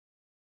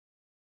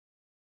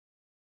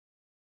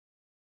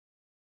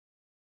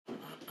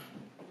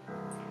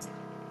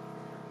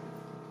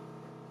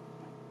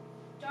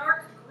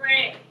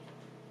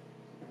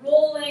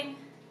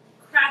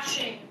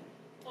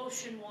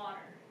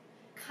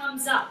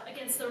up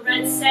against the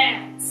red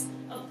sands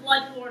of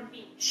Bloodborne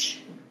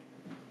Beach.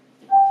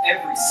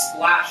 Every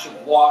splash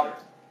of water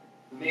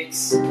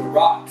makes the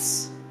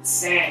rocks,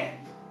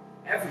 sand,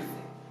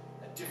 everything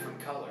a different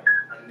color,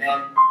 and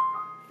then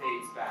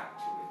fades back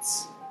to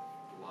its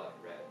blood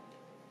red.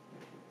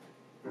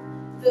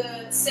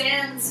 The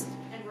sands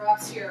and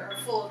rocks here are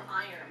full of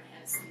iron,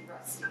 hence the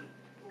rusty,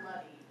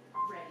 bloody,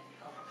 red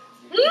color.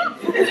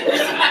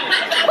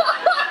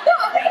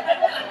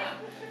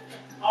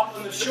 Up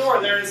on the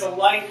shore, there is a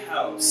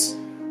lighthouse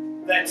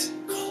that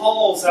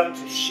calls out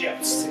to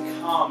ships to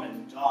come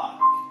and dock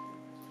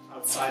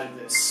outside of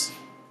this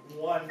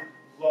one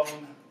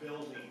lone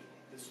building,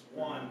 this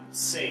one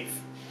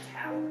safe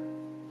tavern.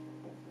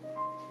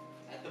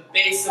 At the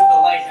base of the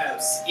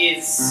lighthouse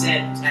is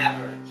said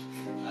tavern.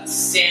 A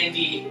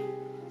sandy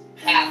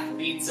path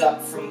leads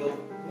up from the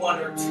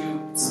one or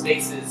two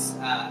spaces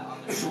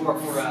on the shore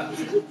for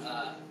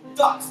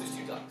ducks. There's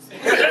 2 ducks.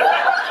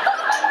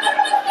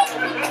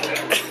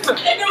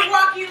 And a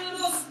rocky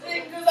little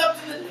thing goes up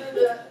to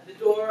the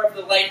door of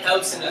the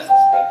lighthouse, and a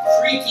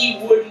creaky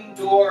wooden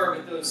door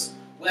with those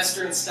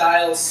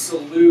Western-style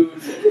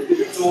saloon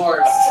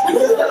doors.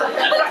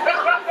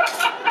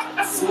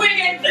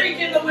 Swing and creak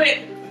in the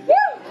wind.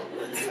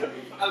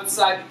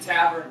 Outside the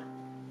tavern,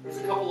 there's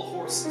a couple of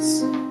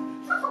horses.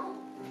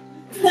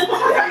 They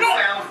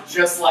sound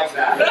just like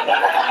that.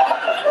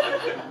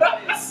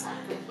 One is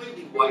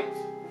completely white,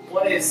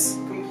 one is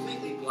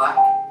completely black,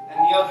 and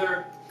the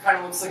other kind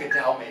of looks like a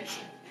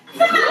Dalmatian. The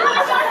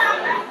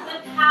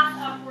path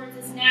upwards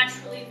is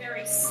naturally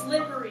very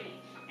slippery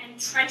and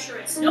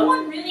treacherous. No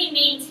one really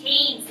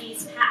maintains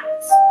these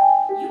paths.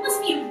 You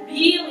must be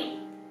really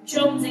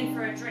jonesing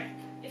for a drink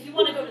if you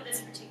want to go to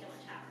this particular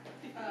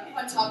tavern.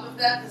 On top of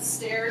that, the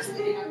stairs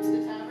leading up to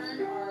the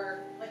tavern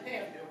are, like, they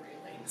have no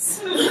railings.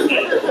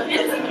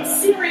 It's a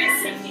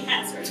serious safety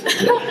hazard.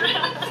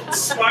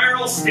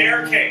 Spiral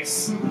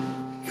staircase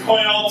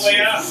going all the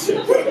way up.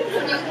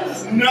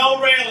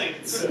 No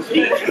railings.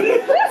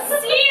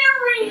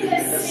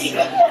 Seriously!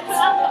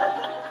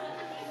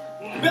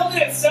 The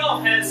building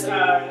itself has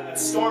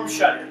storm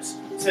shutters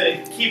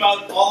to keep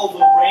out all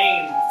the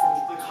rain from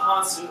the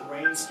constant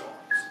rainstorms.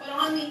 But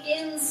on the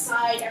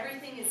inside,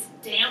 everything is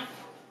damp.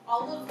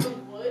 All of the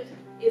wood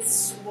is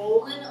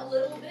swollen a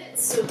little bit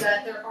so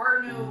that there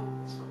are no,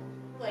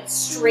 like,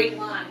 straight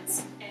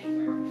lines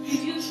anywhere.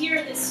 You do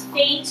hear this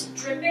faint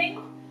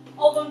dripping,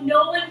 although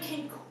no one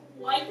can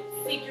quite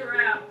figure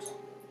out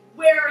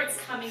where it's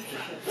coming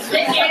from.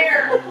 The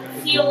air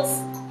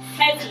feels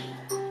heavy,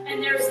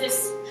 and there's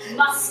this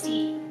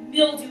musty,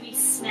 mildewy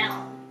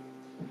smell.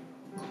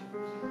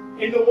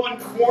 In the one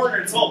corner,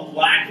 it's all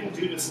blackened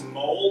due to some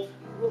mold.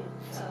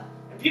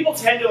 And people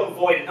tend to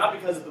avoid it, not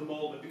because of the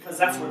mold, but because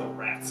that's where the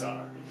rats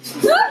are.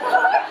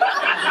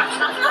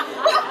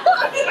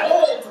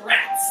 Mold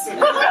rats! In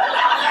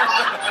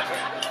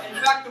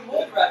fact, the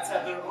mold rats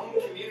have their own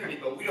community,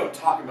 but we don't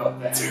talk about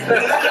that.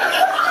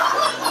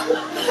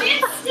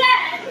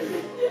 Instead,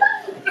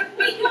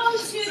 we go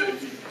to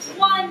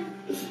one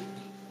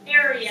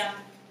area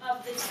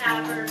of the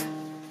tavern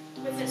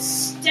with a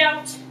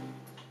stout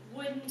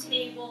wooden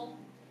table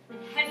and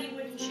heavy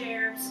wooden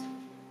chairs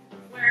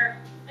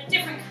where a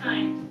different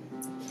kind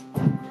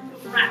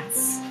of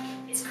rats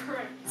is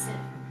currently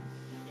sitting.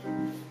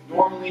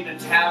 Normally in a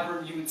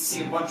tavern, you would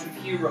see a bunch of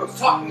heroes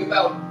talking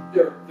about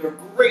their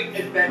great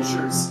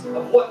adventures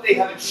of what they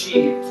have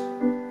achieved.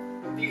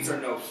 But these are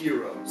no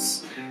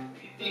heroes.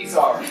 These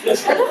are...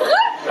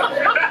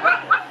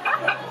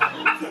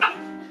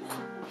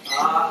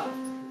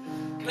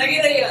 Can I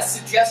get a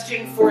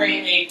suggestion for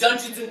a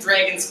Dungeons &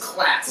 Dragons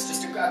class?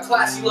 Just a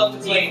class you love to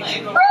play.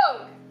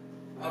 Rogue!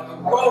 A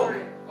rogue.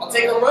 I'll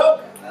take a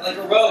rogue. I like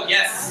a rogue,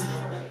 yes.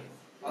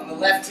 On the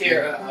left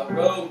here, a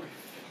rogue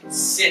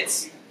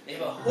sits. They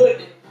have a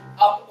hood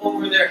up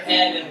over their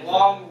head and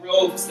long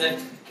robes that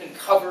can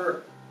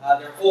cover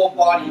their whole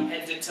body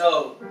head to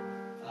toe,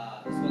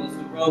 as well as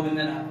the robe, and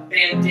then a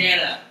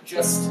bandana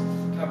just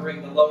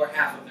covering the lower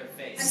half of their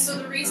face. And so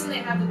the reason they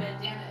have the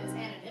bandana is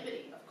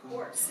anonymity, of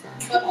course.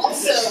 But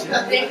also,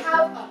 they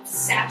have a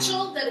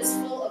satchel that is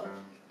full of,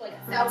 like,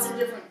 1,000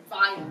 different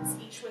vials,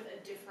 each with a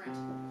different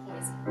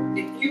poison.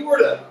 If you were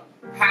to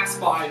pass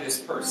by this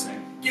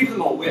person, give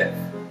them a whiff,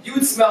 you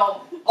would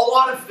smell a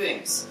lot of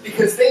things,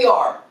 because they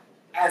are,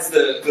 as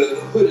the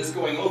hood is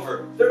going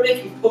over, they're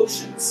making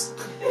potions.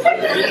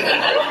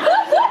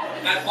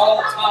 At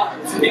all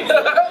times. Maybe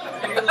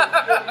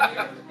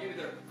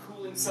they're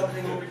cooling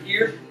something over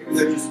here, maybe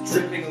they're just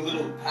dripping a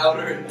little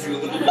powder into a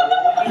little bowl. A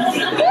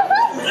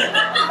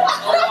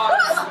lot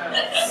of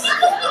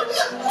smells.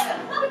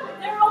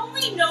 Their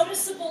only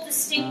noticeable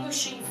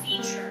distinguishing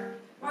feature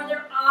are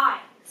their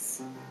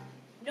eyes.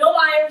 No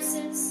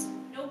irises,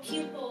 no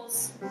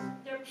pupils.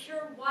 They're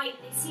pure white.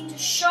 They seem to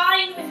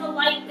shine with a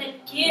light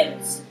that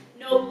gives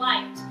no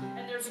light.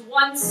 And there's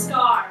one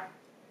scar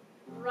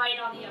right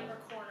on the upper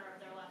corner of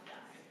their left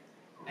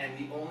eye. And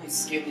the only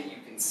skin that you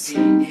can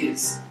see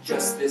is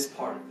just this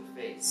part of the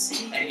face.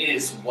 And it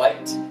is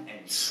white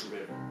and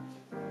shriveled.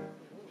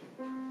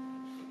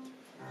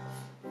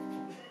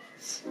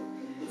 So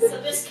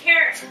this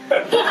character,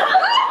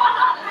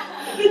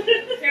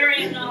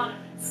 very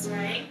anonymous,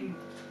 right?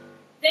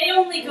 They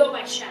only go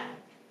by shadow.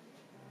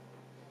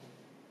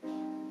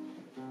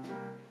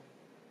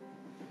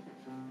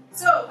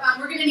 So,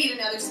 we're going to need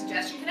another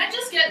suggestion. Can I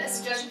just get a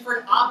suggestion for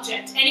an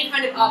object? Any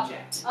kind of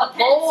object. A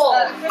bowl.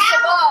 A crystal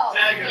ball. A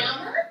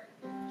hammer?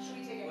 Should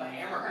we take A a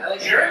hammer.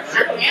 Sure.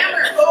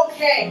 hammer?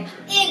 Okay.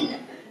 In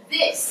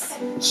this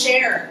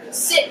chair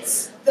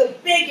sits the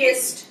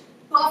biggest,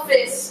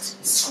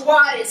 buffest,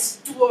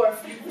 squattest dwarf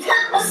you've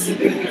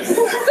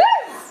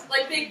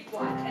like big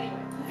black, anyway.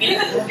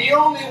 The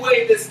only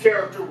way this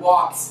character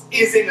walks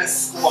is in a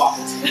squat.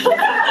 This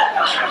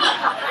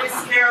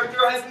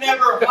character has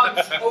never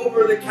hunched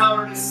over the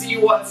counter to see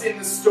what's in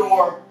the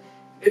store.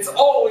 It's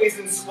always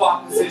in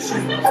squat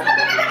position. If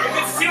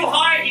it's too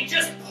high, he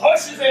just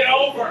pushes it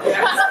over. He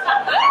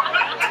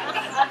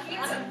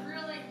has a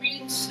really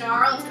weak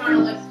snarl. It's kind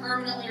of like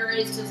permanently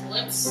raised his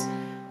lips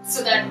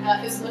so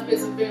that his lip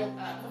is available.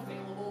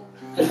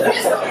 From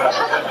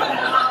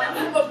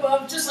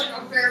above, just like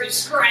a very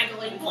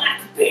scraggly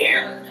black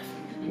beard.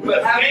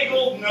 But having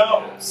Bagel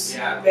nose.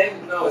 yeah,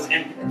 bagel nose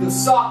and the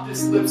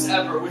softest lips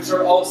ever, which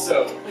are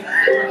also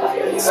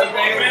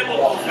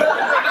available.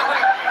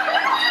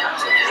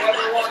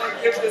 Never want to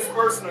give this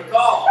person a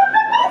call.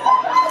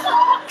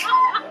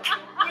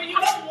 But you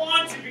don't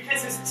want to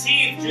because his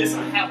teeth just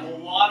have a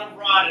lot of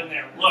rot in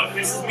there. Look,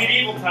 this is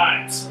medieval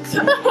times.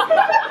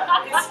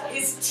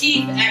 His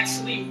teeth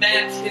actually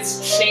match his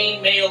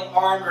chainmail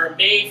armor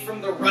made from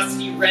the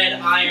rusty red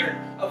iron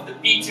of the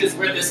beaches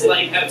where this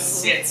lighthouse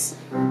sits.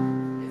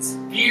 His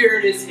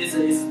beard is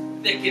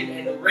thick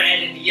and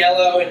red and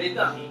yellow, and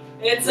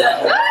it's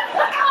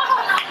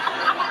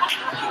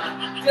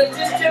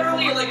just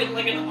generally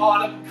like an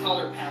autumn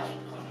color palette.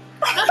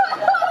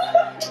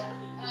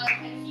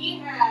 And he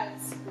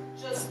has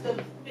just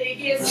the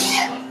biggest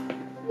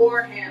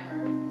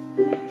warhammer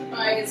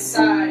by his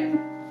side.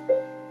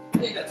 I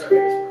think that's our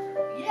biggest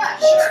worker. Yeah,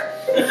 sure.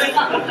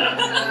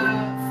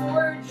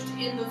 Forged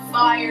in the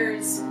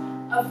fires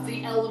of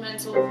the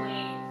elemental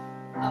plane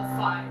of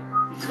fire.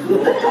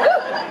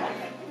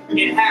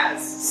 It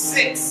has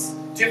 6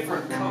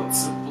 different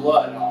coats of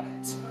blood on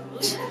it.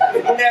 It's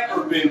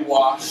never been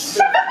washed.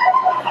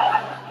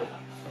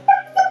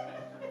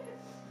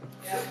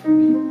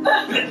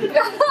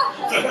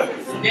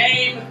 His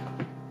name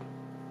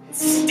is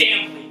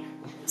Stanley.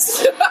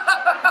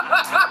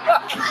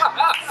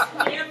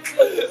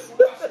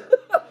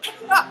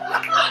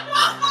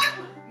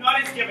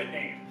 Not his given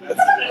name.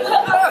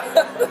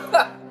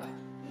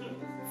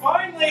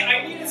 Finally,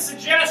 I need a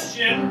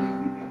suggestion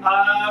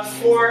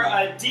for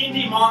a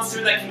D&D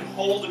monster that can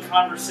hold a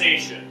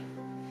conversation.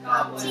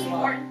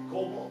 Goblin.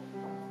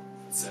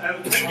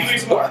 Give me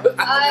some more.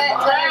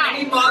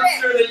 Any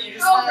monster that you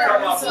just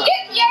come up with.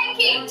 Skip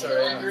Yankee.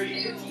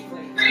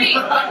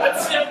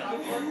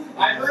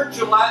 I heard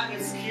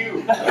gelatinous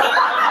cube.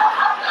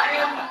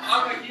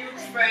 I'm a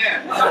huge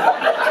fan.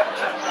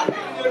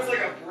 Maybe there's like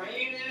a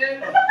brain in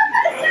it.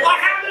 I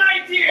have an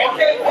idea!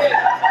 Okay, good.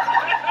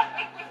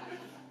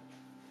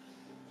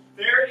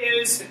 There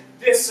is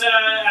this,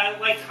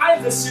 like, kind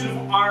of a suit of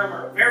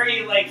armor.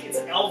 Very, like, it's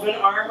elven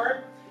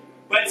armor.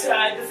 But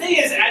the thing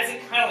is, as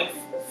it kind of, like,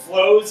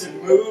 flows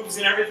and moves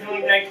and everything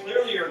like that,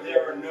 clearly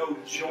there are no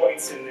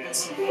joints in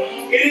this.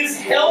 It is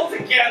held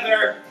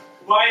together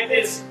by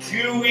this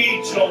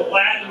gooey,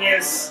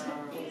 gelatinous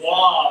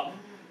blob.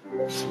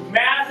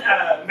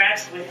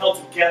 Magically held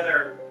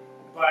together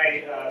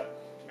by,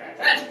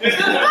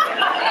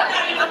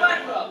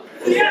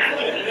 yeah,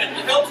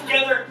 held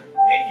together.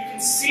 You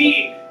can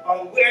see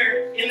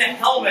where in the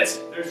helmet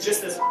there's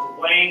just this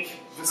blank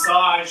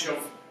visage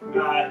of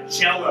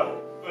jello,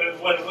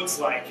 what it looks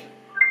like,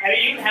 and it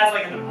even has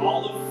like an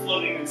olive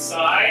floating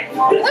inside.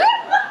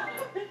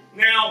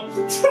 Now,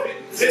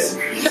 this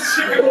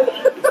creature,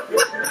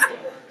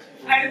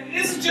 and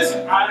this is just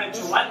a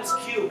gelatinous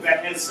cube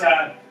that has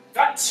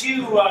got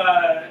to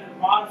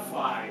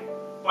modify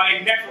by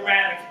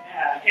necromantic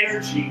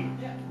energy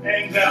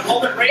and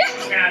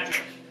alteration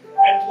magic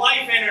and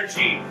life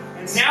energy,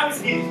 and now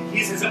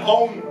he's his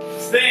own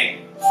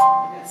thing.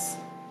 Yes.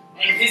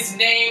 And his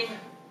name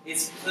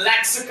is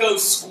Plaxico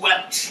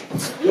Squelch.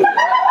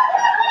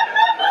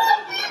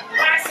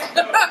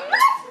 Plaxico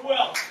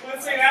Squelch.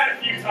 Let's say that a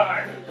few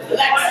times.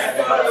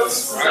 Plaxico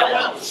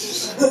Squelch.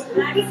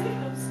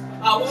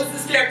 What was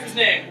this character's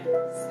name?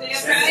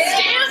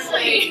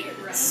 Stanley.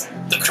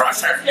 The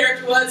Crusher. This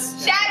character was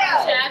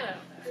Shadow.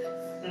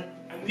 And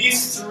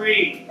these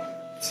three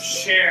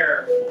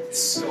share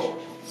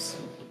stories.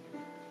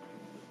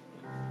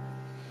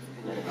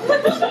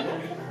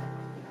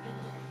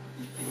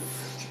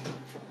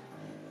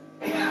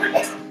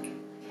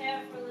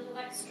 Care for a little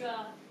extra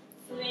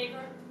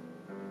flavor?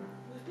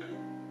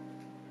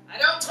 I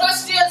don't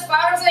trust you as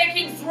far as I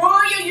can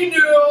throw you, you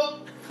know.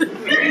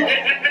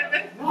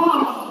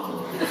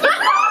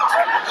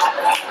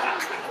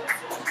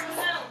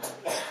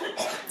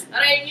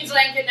 Alright, you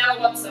drank it, now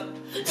what's up?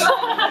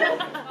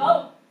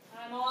 Oh,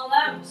 I'm all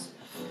out.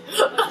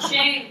 What a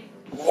shame.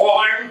 Oh,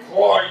 I'm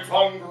quite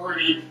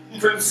hungry.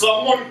 Can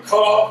someone cut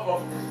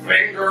off a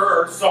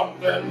finger or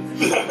something?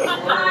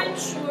 I'm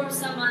sure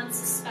some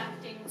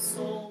unsuspecting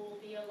soul will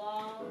be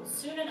along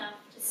soon enough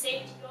to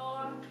sate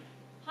your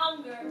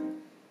hunger.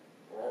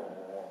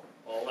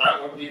 Well,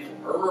 that would be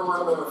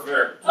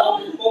perfect.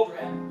 Oh, Old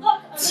rat.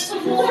 look, a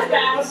little more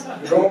rat.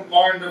 You don't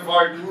mind if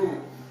I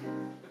do?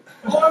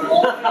 Or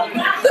more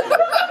rat.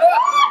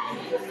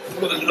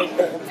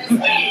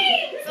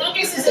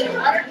 Focus is an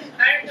important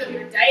part of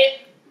your diet.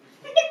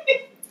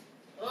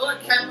 Oh, I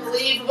can't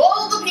believe of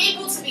all the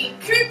people to be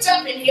cooped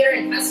up in here,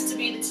 it has to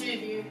be the two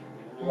of you.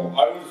 Well,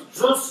 I was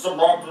just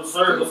about to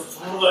say the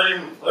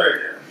same thing.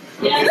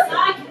 Yes,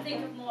 I can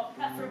think of more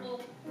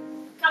preferable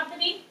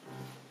company.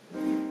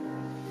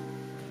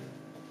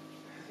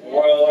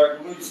 Well,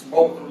 at least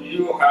both of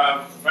you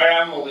have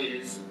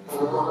families.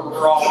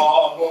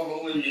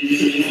 Probably.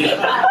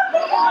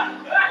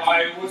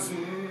 I was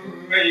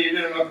made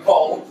in a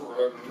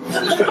cauldron.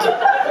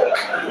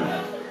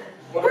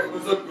 But it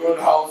was a good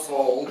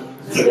household.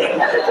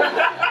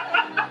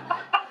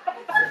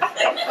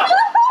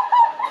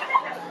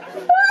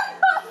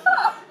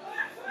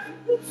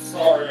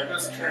 Sorry, I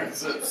just can't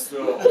sit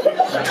still.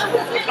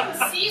 I'm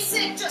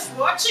seasick just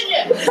watching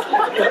it.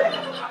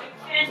 I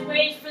can't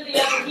wait for the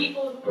other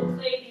people who will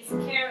play these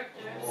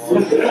characters.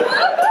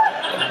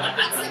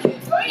 That's a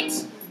good point.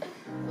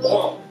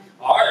 Well,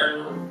 I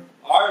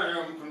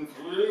am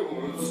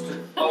confused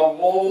of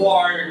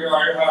why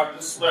I had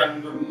to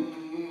spend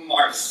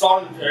my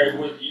Sunday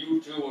with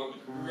you two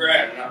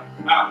again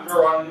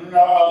after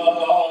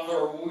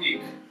another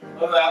week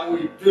that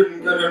we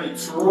didn't get any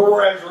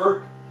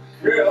treasure,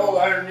 kill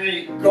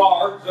any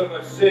guards of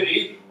a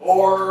city,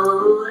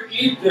 or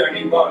eat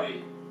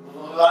anybody.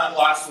 That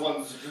last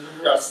one's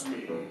just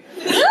me.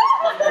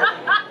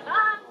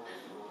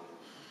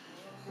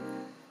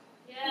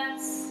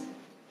 Yes.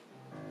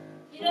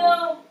 You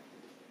know,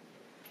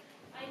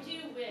 I do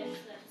wish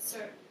that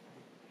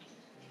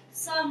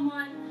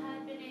someone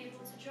had been able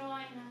to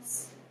join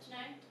us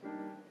tonight.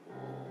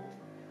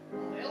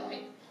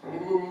 Really?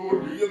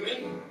 Who do you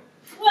mean?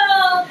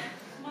 Well,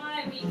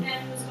 my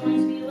weekend was going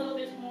to be a little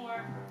bit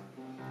more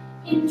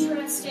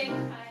interesting.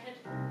 I had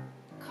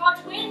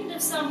caught wind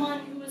of someone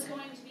who was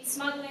going to be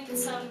smuggling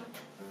some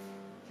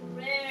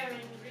rare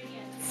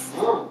ingredients.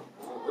 Oh.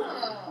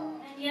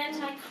 And yet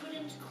I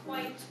couldn't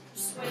quite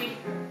persuade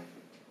her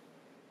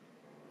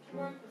to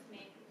work with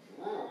me.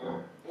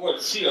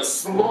 Was she a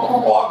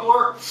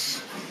smuggler?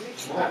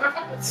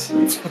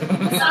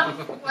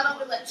 Why don't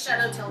we let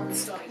Shadow tell the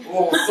story?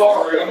 Oh,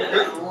 sorry, I'm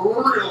getting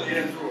really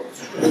into it.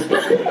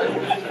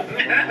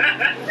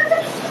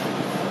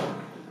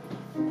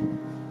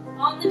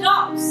 On the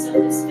docks of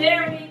this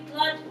very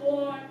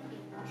blood-borne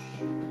beach,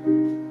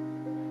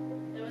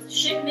 there was a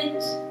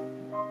shipment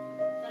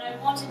that I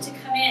wanted to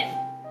come in,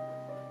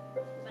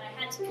 but I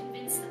had to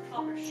convince the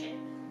proper ship.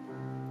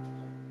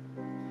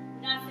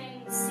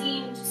 Nothing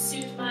seemed to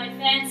suit my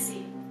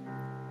fancy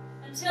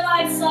until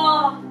I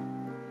saw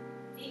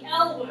the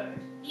L word,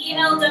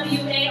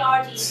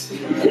 E-L-W-A-R-D.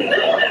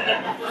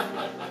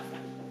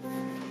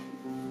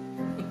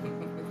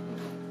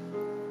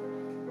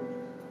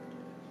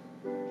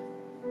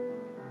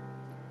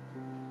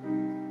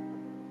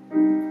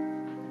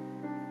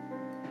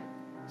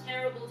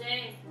 Terrible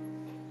day.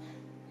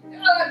 I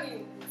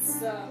mean, it's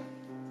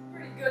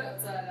pretty good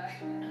outside.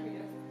 I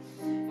mean,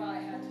 if I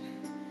had to.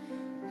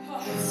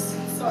 Oh,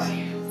 sorry,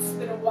 it's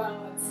been a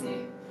while at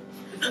sea.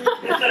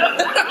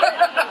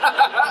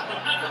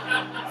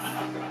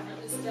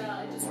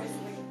 I just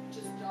recently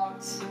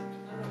docked. I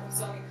don't know if you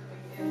saw me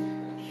coming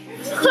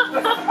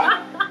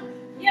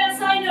in. Yes,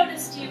 I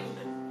noticed you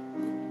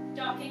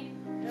docking.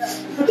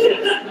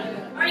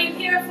 Yeah. Are you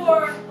here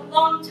for a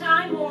long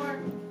time or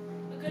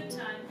a good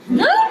time?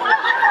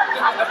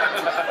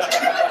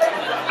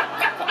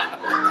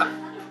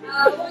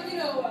 Well, you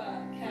know,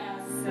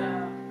 Cass,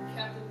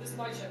 Captain, this is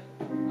my ship.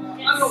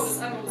 Yes. I'm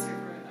always here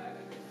for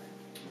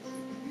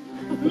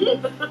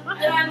it.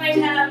 That I might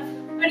have.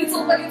 And it's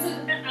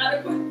an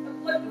adequate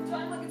length of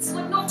time. Like, it's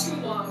like not too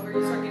long where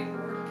you start getting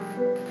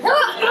bored.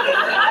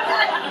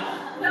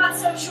 Not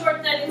so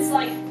short that it's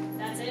like,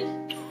 that's it.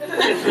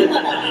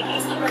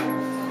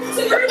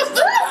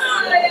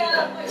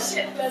 My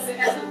ship does it.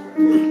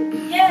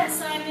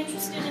 Yes, I'm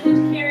interested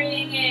in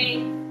carrying a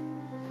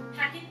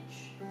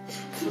package.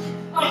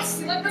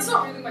 Honestly, like, that's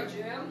not really my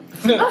jam.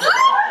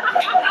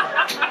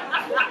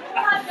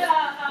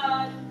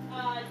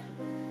 Like,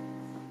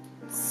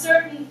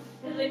 certain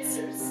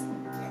elixirs.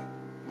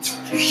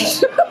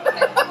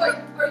 Like,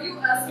 are you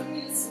asking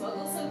me to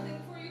smuggle something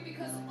for you?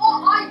 Because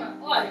I'm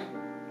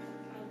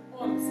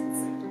honestly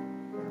sick.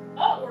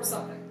 Oh, Or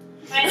something.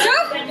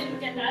 I didn't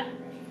get that.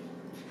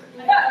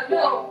 Yeah,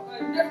 no, I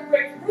never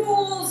break the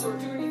rules or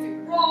do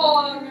anything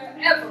wrong,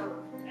 ever.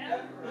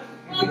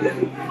 Well,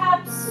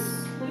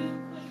 perhaps you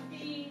could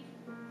be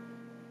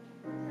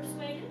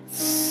persuaded.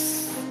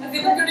 I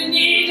think we're gonna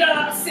need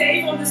a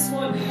save on this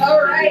one.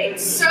 Alright,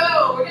 so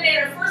we're gonna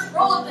get our first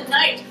roll of the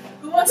night.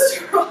 Who wants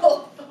to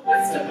roll the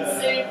wisdom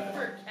save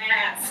for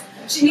Cass?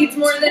 She needs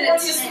more than a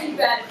Notoriously 10.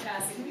 bad at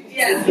passing these.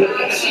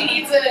 Yeah, she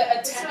needs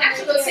a 10.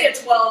 Actually, let's say a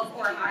 12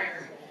 or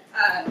higher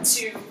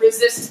to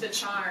resist the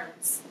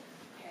charms.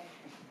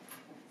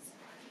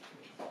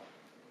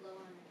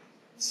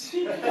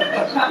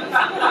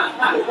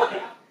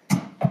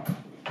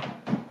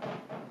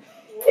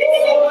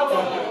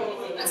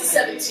 That's a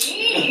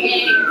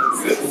 17.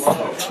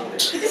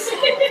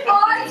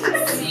 I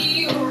can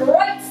see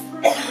right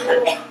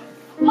through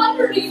you.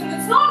 Underneath it,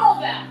 it's not all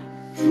that.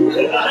 Saying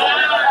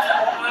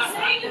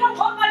you don't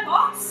want my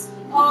box?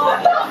 I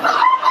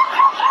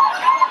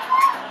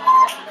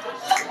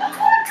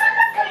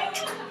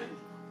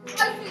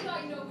think I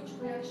know what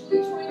you're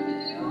actually trying to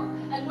do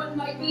and what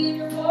might be in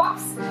your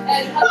box.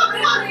 And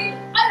frankly,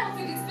 I don't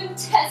think it's been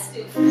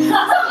tested. You're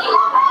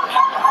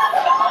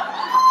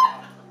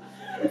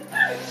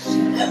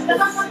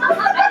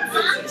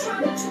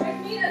trying to trick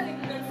me, I think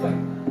we're gonna fight.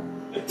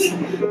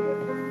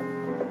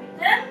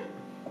 Then?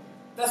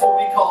 That's what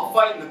we call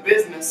fighting the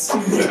business. We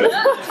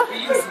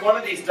used one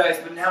of these dice,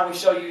 but now we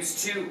shall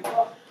use two.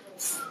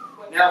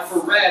 Now for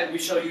red, we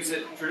shall use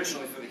it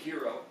traditionally for the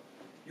hero.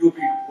 You'll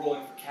be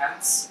rolling for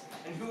cats.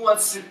 And who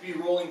wants to be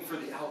rolling for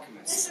the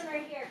alchemist? This one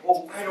right here.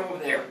 Oh, right over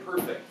there.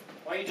 Perfect.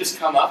 Why don't you just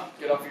come up,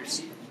 get off your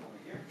seat over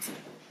here.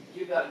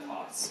 Give that a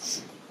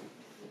toss.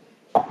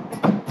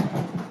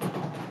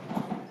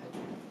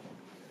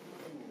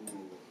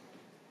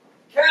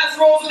 Cats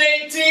rolls an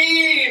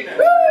 18!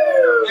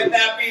 Woo! And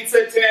that beats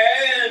a 10!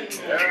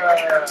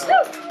 Yeah.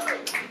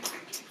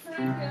 Frankly, I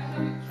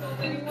haven't killed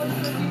anyone for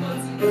 50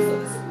 months either, so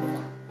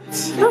this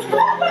is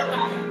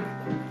fun.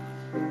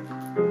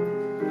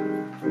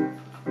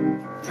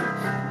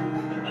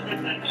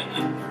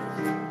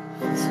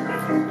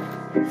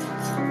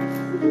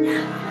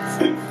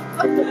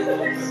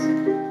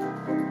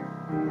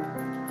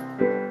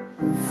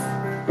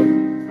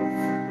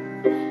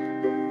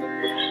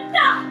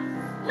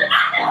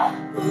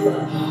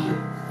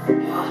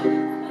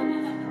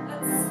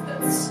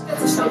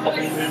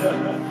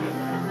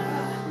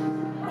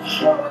 That's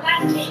shocking. Where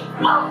that came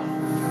from?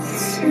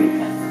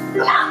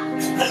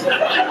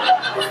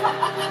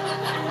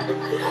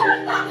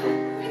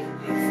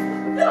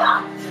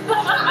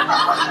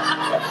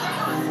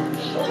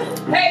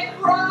 Hey,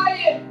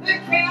 Brian! The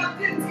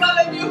captain's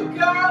got a new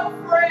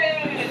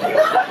girlfriend!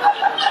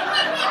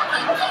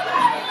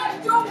 I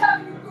don't have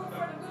a new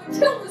girlfriend. I'm gonna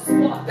kill this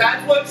one.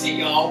 That's what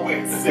she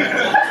always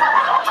says.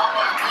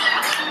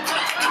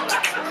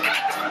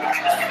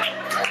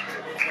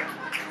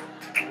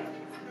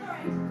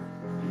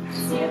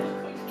 See if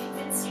I'm going to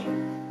convince you.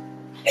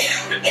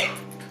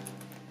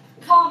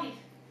 Call me.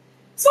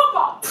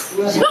 Football!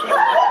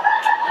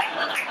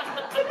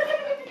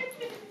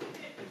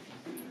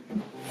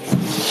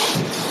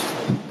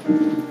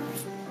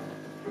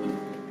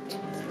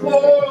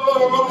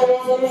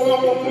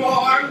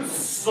 Oh, I'm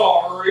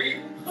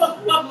sorry.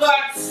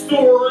 That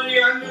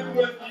story ended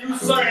with you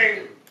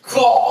saying,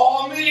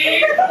 "Call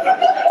me."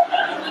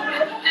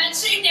 And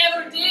she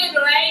never did,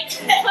 right?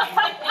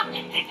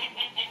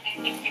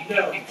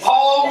 No.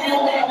 Oh,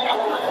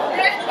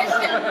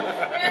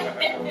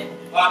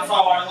 that's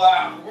how I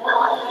laugh.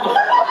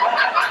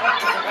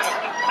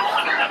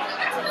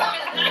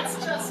 That's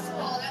just,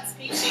 oh, that's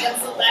peachy, and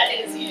so that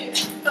is you.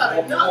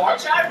 Not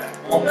charming.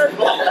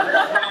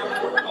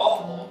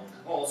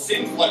 Oh,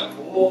 seems like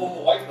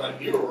quite the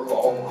hero.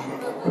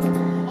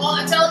 Well,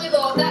 I'm telling you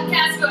though, that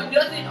cat's got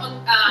nothing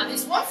on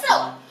this one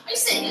fella. I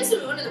say this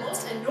is one of the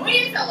most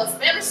annoying fellas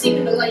I've ever seen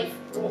in my life.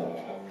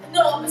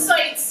 No,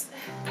 besides,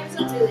 he's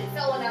not really a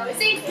fella now, is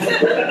he?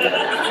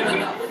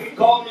 If you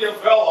call me a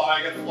fella,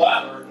 I get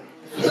flattered.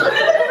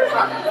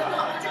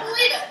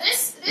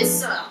 This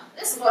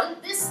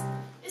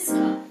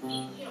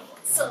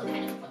some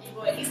kind of funny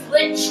boy. He's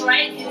rich,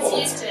 right? He's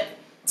used to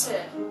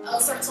all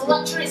sorts of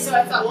luxury, so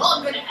I thought, well,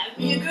 I'm gonna have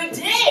me a good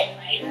day,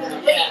 right? I'm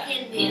gonna wait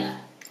in there.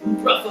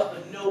 Rough up a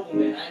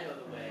nobleman, I know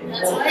the way.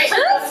 That's right. So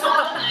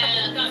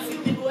I got a few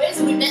big boys,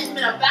 and we met him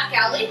in a back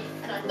alley,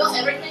 and I thought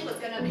everything was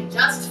gonna be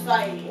just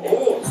fine.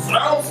 Oh,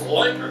 sounds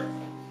like it.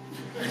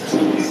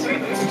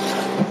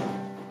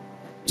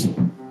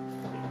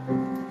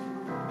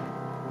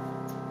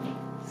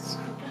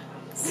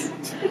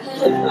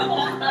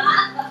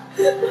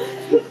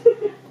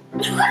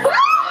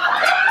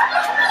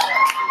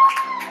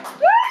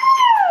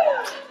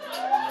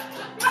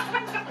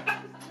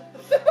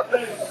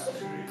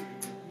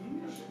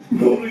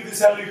 Normally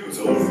this alley goes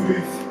all the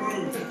way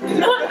through.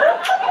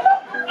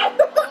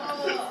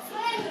 Oh,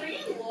 friend, are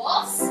you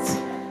lost?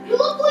 You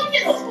look like you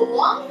don't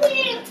belong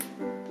here.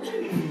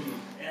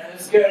 Yeah,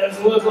 this guy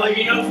doesn't look like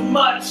he knows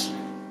much.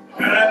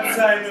 Perhaps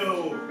I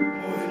know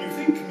more than you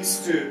think,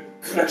 Mr.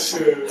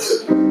 Crusher.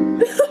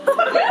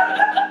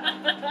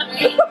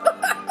 Right?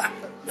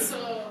 So,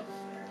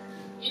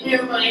 you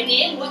know my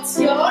name, what's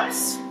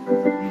yours?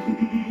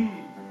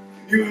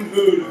 You haven't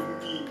heard of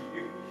me.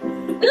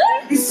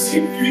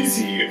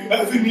 Secrecy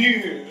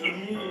Avenue.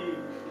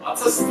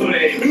 That's a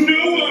strange.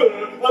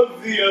 Knower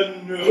of the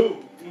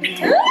unknown.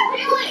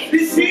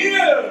 Really?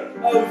 Seer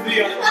of the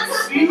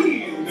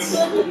unseen.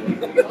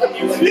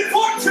 The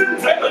fortune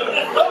teller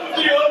of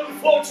the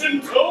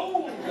unfortunate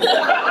toad.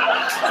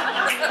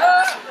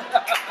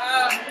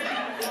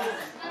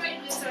 Alright,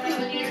 Mr.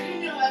 Millionaire, you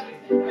know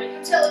everything, right?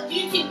 You tell him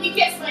you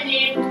guess my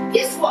name.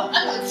 Guess what?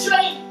 I'm a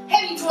giant,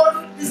 heavy dwarf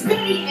who's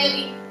very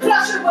heavy.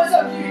 Crusher was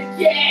up here.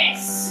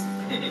 Yes!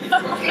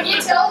 Can you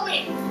tell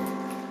me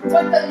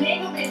what the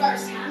name of my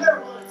first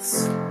hammer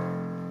was?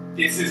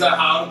 This is a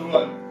hard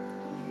one.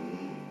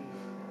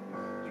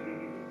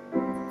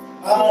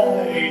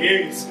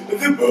 Yes,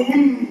 the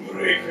bone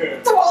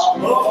breaker.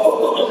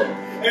 Oh,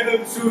 and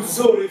I'm so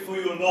sorry for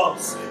your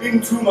loss.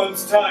 In 2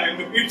 months' time,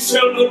 it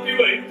shall not be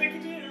what you think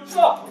it is.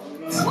 Oh,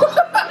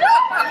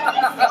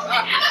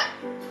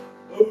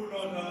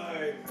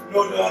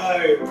 not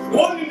I.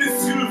 One in the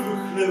silver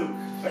cloak.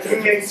 I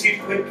can see it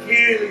quite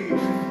clearly.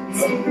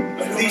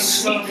 They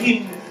sneak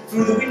in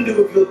through the window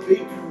of your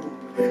bedroom.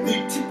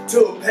 They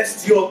tiptoe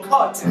past your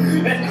cot,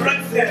 and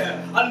right there,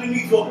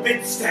 underneath your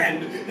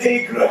bedstand,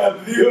 they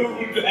grab the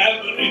old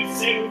hammer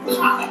itself.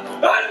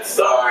 I'm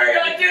sorry,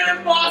 I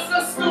didn't, boss.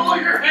 I stole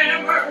your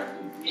hammer.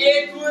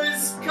 It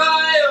was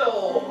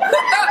Kyle.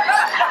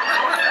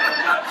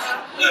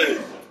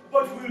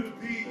 What will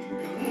be?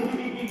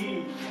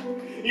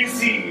 You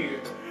see,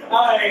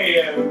 I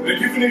am a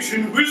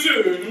divination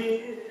wizard.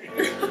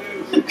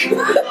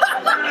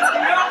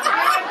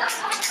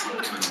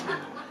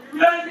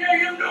 You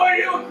have no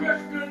idea what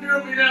Chris is going to do to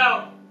me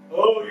now.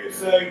 Oh,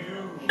 yes, I do.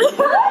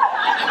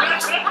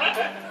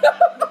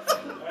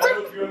 I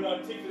hope you're not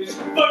ticklish,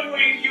 but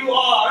wait, you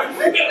are.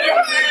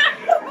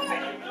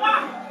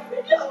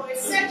 No,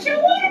 it's such a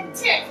one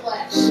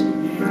ticklish.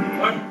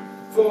 I'm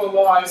full of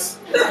lies.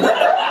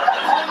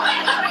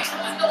 Alright,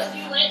 let's go with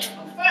you later.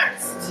 But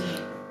first,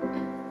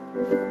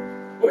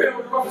 Wait,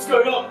 what is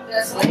going on?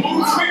 that's what you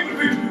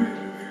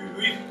want.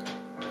 Wait.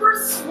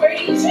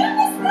 Persuasion is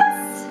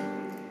this?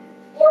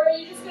 Or are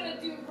you just gonna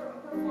do a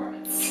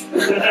performance?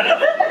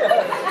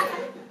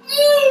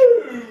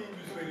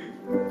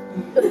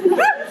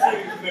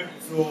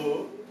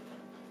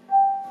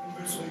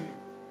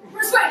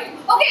 Persuading.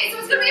 Okay, so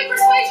it's gonna be a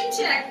persuasion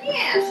check.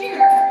 Yeah,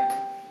 sure.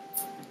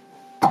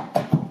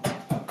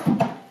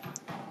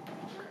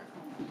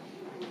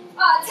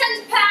 10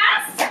 to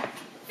pass,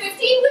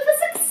 15 with a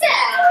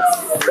success.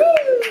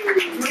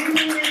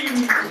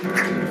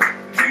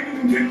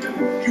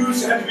 You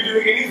shan't be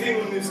doing anything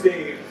on this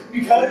day,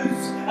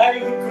 because I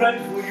will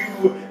grant for you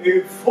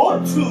a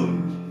fortune.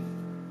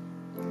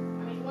 I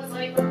mean, what's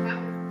like what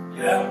happened?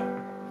 Yeah.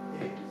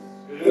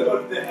 Yes.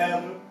 About the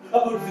hammer,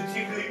 about the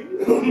tickling,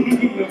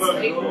 about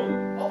it all.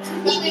 Oh,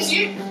 who is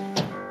you?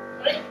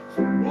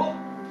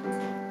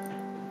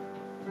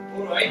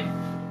 Alright.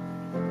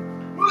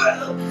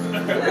 Alright.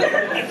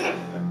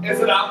 Is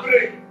it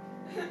happening?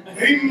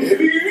 In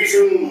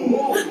aviation!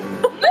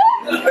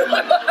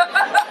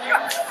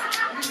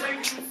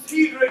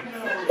 See it right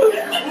now.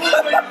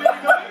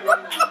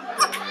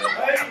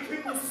 I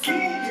can see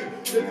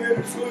that there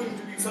is going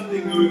to be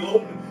something going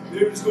on.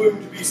 There is going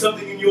to be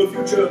something in your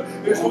future.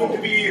 There's going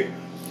to be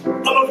a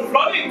lot of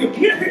running.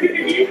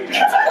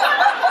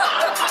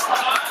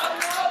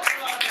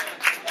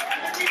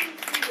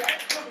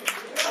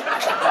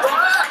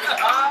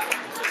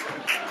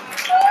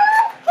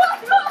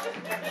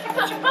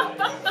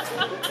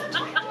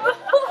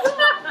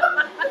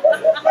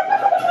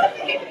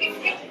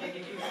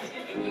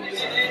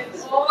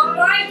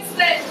 Alright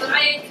then, I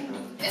can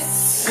do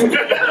this.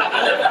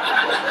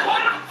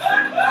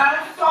 How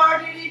far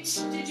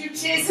did you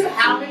chase him?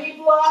 How many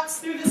blocks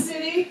through the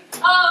city?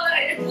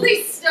 At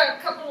least a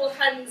couple of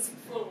hands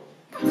full.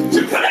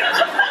 You're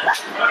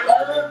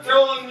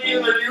telling me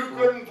that you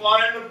couldn't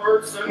find a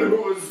person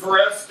who was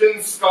dressed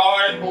in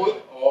sky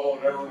blue? Oh,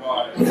 never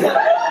mind.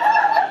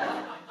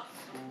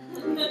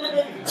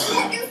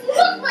 It's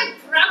not my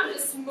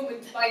proudest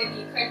moment by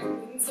any kind of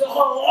means.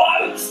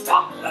 Oh,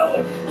 stop now.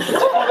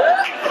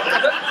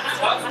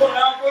 That's what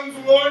happens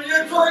when you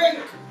drink.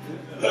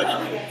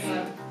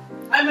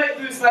 I might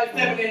lose my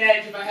feminine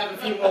edge if I have a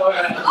few more.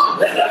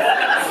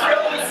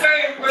 Still the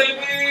same,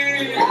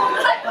 baby.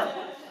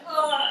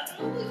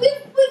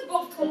 We've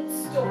both told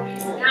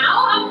stories now.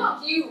 How about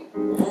you?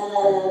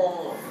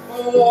 Oh,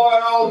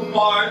 well,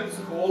 mine's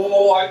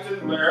quite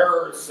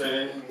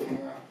embarrassing.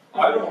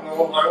 I don't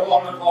know if I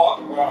want to talk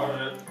about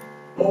it.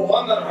 The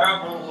one that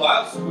happened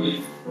last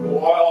week,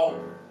 well,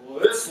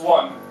 this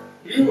one,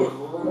 he was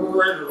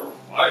ready to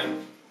fight.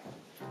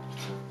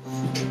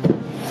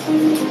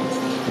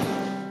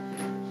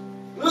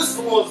 This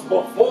was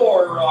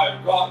before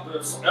I got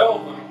this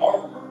elven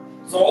armor.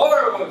 So I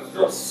was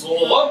just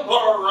slumping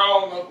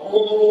around the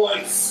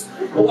place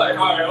like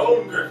I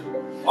owned it.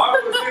 I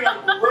was in a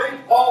great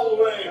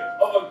hallway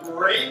of a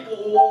great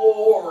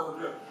lord,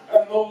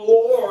 and the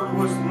lord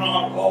was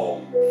not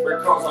home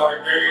because I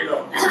ate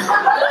him.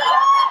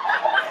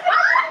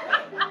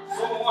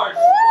 So I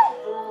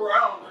slipped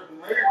around and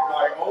made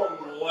my own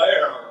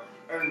lair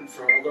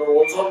until there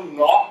was a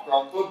knock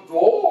at the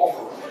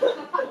door.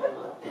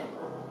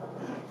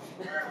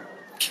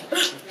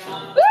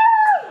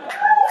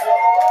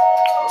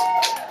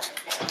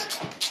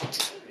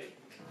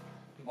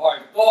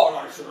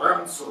 to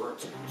answer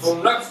it.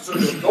 So next to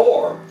the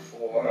door,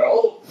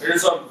 well,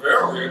 is a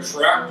very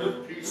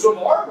attractive piece of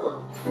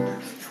armor.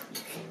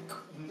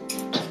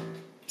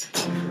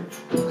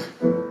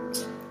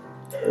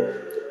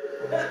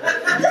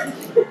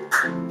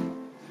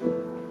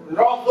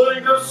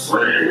 Nothing to see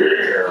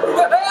here.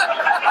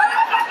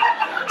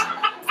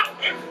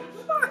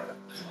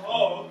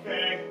 Oh,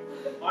 okay.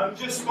 I'm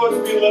just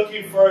supposed to be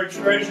looking for a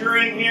treasure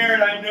in here,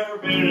 and I've never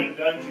been in a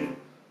dungeon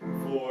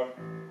before.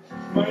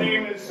 My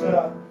name is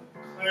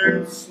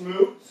Clarence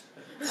Smoot.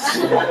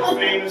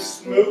 Famous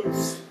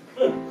Smoots.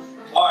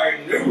 I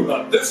knew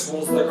that this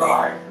was the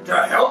guy to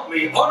help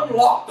me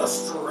unlock the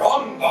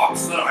strong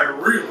box that I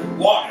really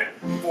wanted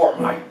for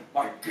my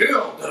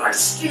guild that I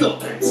steal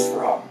things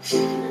from.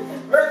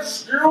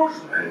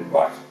 Excuse me,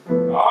 but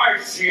I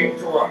seem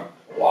to have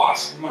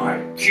lost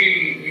my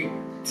key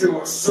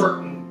to a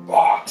certain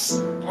box.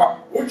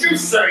 Would you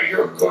say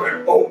you're good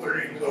at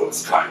opening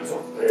those kinds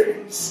of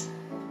things?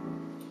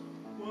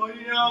 Well,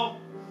 you know,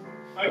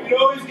 I could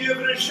always give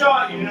it a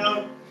shot, you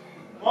know.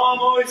 Mom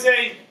always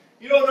say,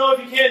 you don't know if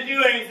you can't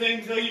do anything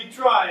until you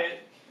try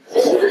it.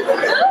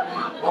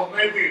 Well,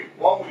 maybe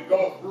when we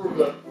go through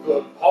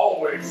the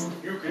hallways,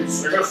 you can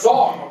sing a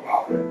song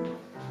about it.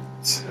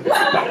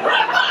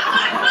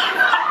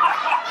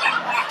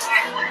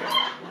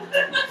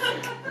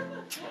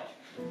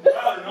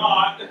 Rather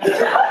not.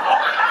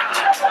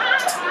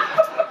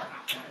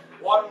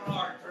 Why don't I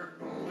take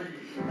the lead?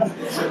 And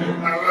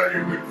then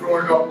you can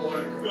join up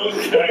later.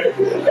 Okay.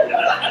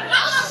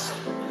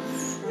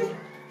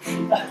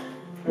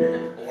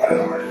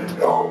 Well, you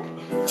know,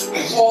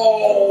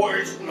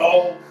 always know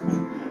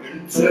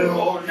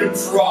until you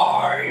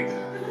try.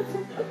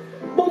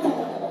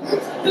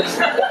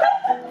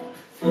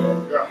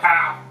 You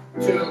have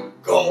to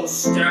go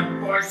step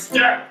by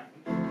step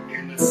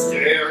in the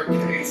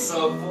staircase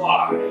of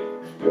life.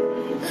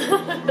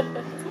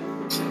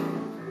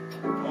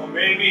 Well,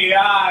 maybe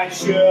I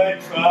should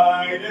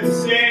try to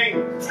sing.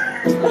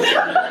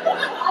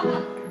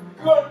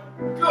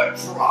 Good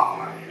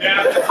try.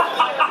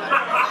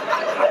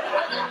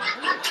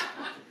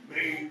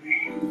 Maybe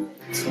you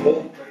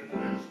open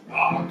this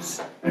box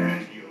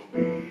and you'll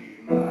be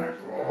my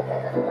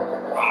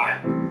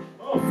bride.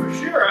 Oh, for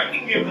sure, I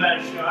can give that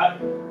a shot.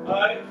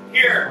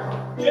 Here,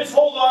 just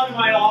hold on to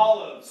my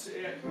olives. Do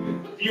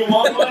you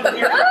want one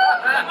here?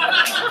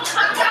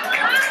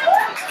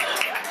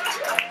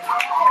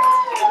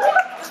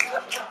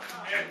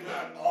 And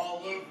that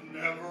olive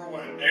never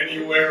went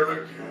anywhere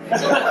again.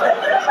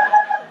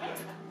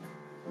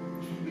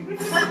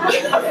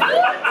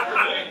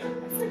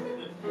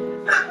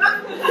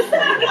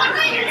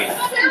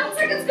 Sounds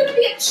like it's going to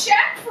be a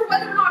check for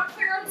whether or not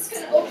Clarence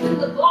can open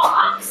the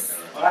box.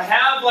 I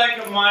have like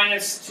a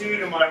 -2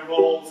 to my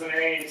rolls in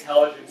any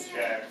intelligence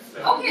check. So.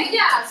 Okay,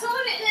 yeah, so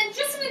then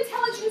just an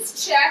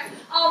intelligence check.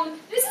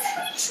 This is a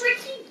pretty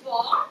tricky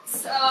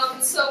box,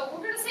 so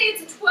we're going to say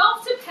it's a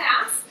 12 to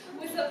pass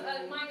with a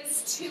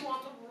 -2 on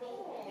the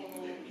roll.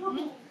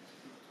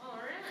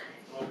 Alright.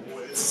 Oh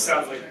boy, this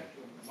sounds like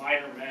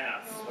minor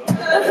math.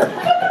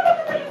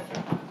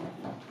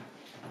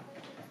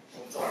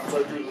 Sometimes I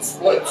do the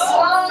splits.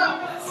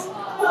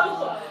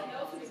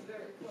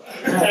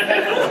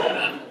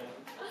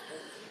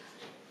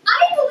 I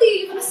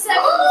believe in a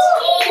 17.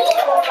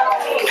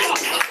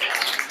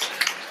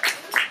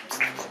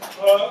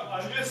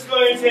 I'm just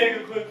going to take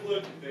a quick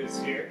look at this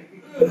here.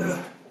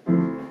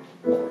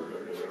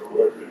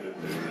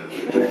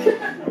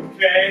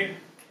 Okay,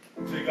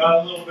 so you got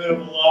a little bit of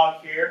a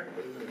lock here.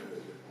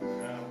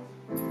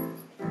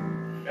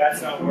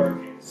 That's not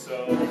working,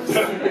 so...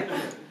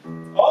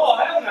 Oh, I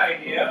have an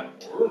idea.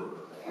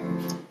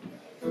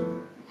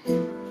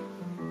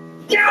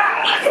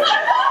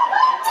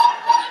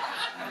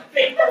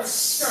 Vapors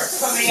start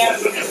coming out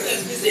of me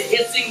as it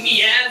hissing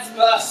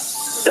miasma.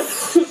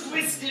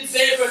 Twisted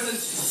vapors and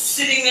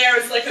sitting there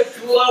as like a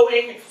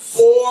glowing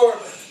orb.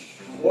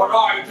 What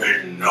I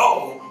didn't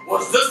know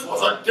was this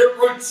was a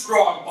different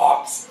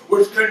strongbox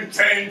which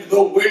contained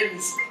the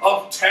winds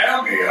of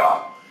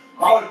Tamia.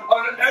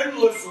 An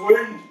endless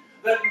wind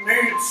that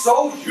made it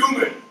so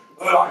humid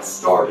that I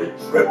started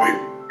dripping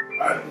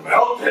and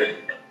melting.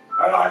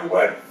 And I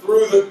went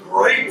through the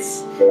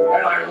grates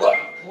and I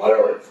left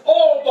Clarence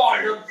all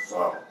by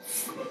himself.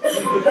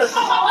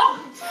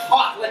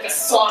 Hot like a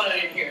sauna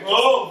in here.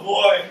 Oh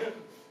boy.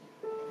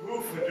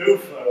 Oofa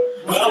doofa.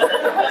 Well,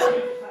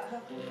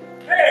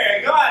 hey, I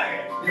got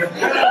it.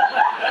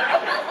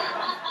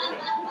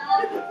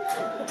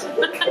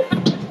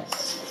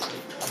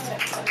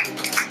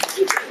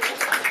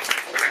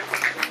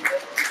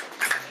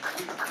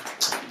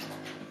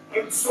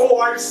 And so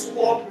I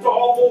slumped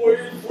all the way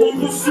through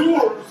the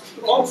sewers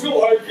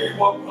until I gave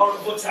up out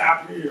of the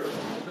tap here.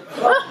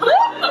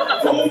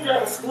 Don't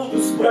ask for the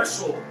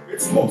special.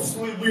 It's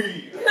mostly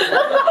weed.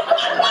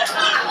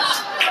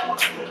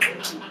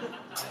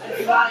 I'd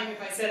be lying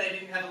if I said I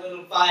didn't have a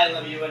little vial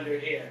of you under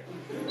here.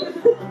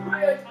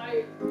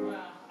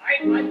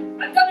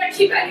 I'm gonna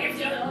keep any of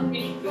you on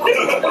me.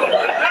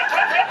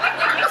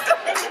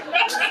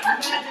 Magic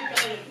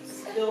items.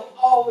 they'll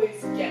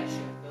always get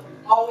you. They'll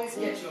always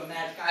get you a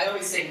magic. I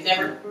always say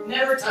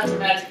never touch a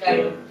magic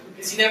item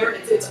because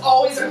it's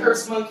always a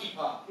cursed monkey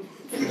paw.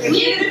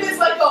 Even if it's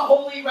like a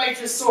holy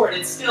righteous sword,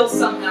 it's still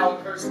somehow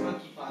a cursed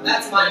monkey paw.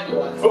 That's my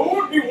one. Who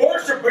would be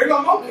worshiping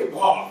a monkey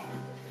paw?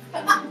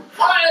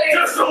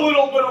 Just a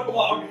little bit of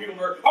blog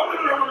humor. I'll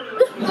tell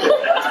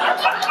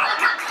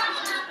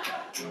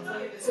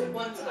you this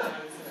one time I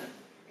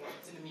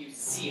was in a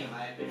museum. I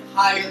had been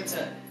hired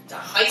to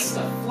heist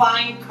a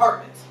flying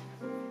carpet.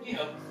 You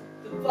know,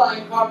 the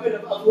flying carpet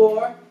of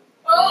war.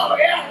 Oh,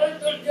 yeah,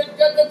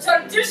 the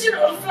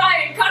traditional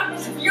flying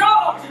carpet of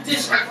yours.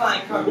 Traditional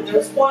flying carpet. There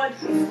was one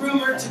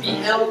rumored to be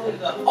held in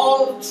the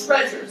Hall of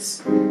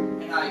Treasures.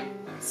 And I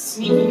was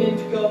sneaking in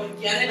to go and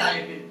get it.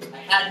 I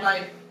had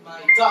my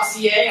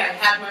dossier, I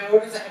had my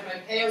orders, I had my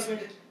pay. I was going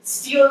to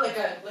steal it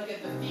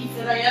like the thief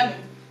that I am.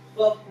 And,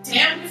 well,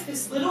 damn if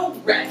this little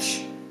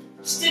wretch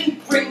just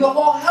didn't bring the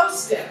whole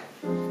house down.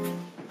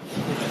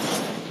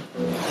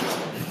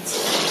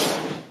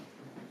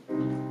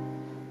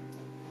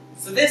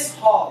 So this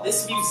hall,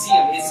 this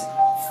museum, is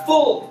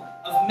full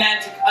of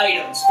magic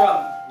items,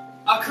 from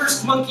a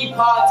cursed monkey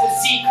paw to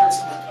Z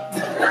cursed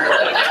monkey.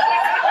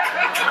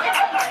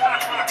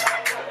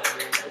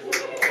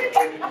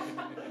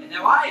 And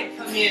now I had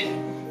come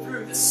in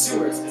through the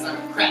sewers because I'm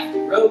a crafty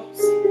rogue, you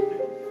see.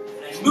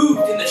 And I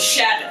moved in the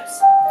shadows,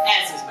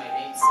 as is my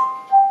namesake.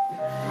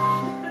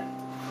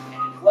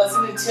 And it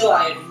wasn't until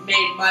I had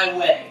made my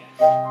way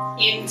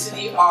into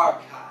the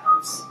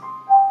archives,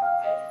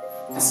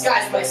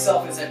 disguised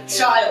myself as a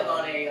child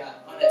on a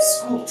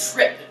school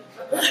trip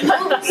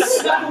and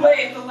snuck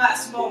away at the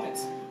last moment,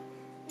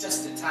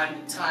 just in time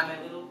to tie my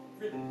little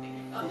ribbon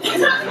thing up.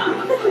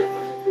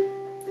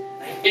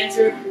 I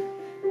entered.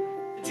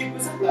 The jig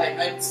was up.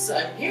 I'm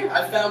here.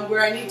 I found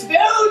where I need to be.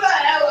 Who the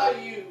hell are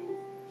you?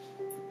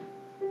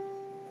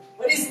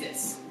 What is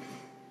this?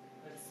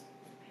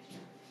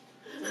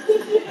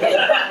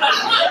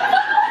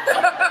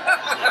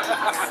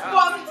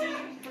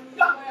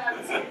 Got my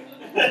eyes.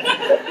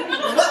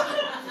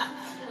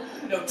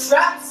 No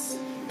traps,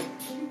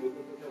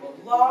 no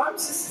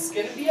alarms. This is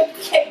gonna be a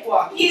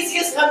cakewalk.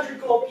 Easiest 100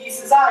 gold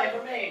pieces I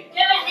ever made. Go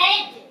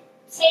ahead,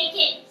 take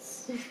it.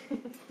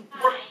 I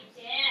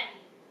dare you.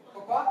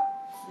 Pourquoi?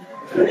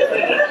 Go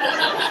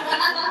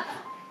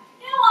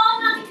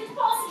on, nothing could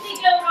possibly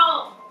go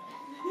wrong.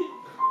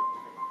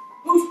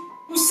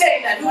 Who's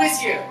saying that? Who is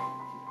here?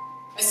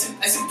 I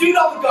subdued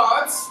all the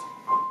guards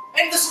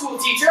and the school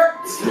teacher.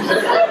 You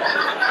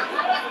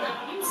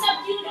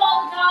subdued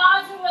all the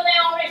guards, or were they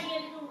already a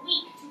little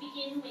weak to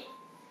begin with?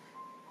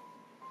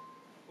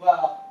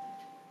 Well,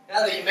 now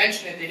that you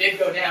mention it, they did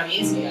go down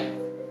easy.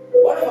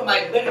 One of them,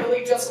 I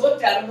literally just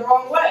looked at him the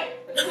wrong way.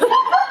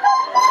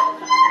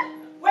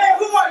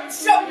 Who are you?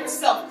 Show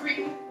yourself,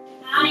 cretin.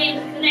 I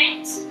am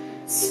Glenna,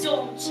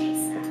 Storm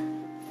Chaser.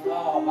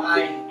 Oh,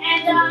 my.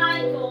 And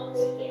I got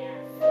here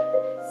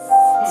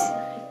first.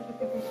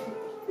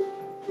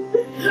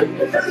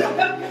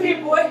 Come here,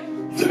 boy.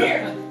 Come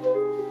here.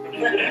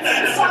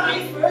 Sorry,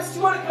 first.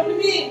 You want to come to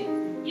me?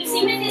 You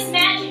see, with this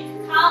magic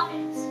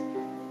carpet,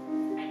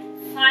 I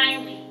can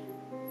finally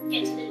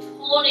get to the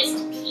tallest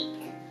peak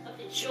of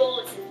the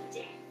jaws of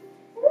death.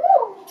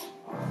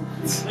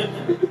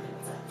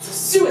 It's a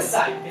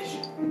suicide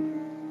mission.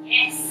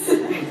 Yes,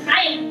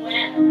 I am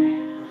well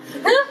aware.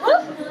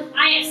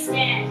 I have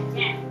stared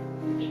death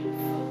in the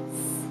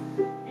face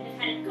and have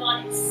had a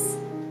goddess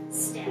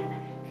stare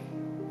back.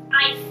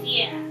 I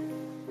fear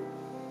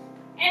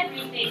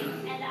everything,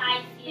 and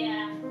I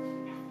fear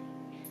nothing.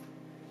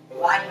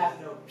 Well, I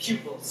have no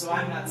pupils, so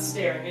I'm not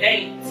staring at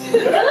anything.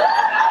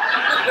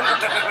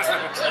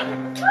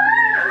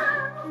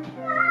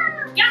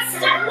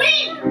 Gust of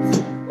wind!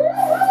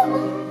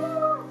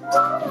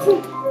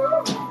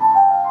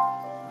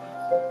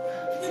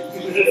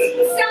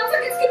 Sounds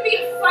like it's gonna be a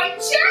fight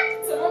check.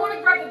 So I want to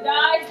grab the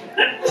die.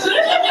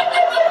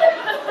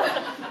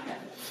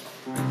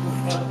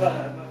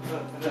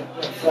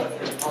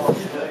 Over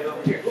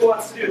here. Who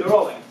wants to do the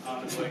rolling?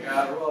 So we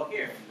got a roll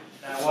here.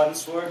 Now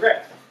one's for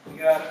grip. We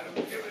got come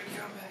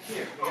back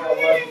here. We got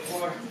one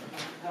for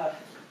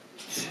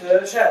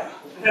shadow.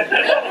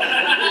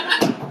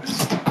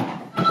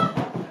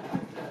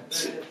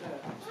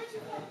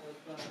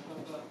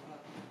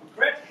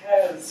 Grit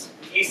has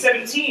a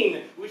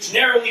 17, which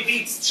narrowly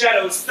beats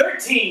Shadow's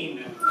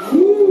 13.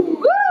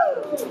 Woo!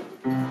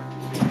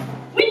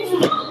 Wind's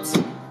not!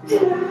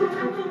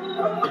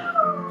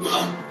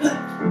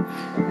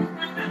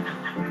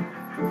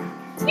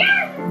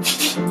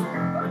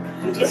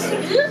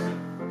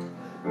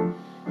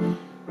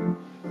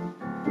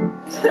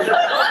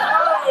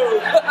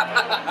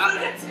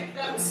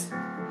 That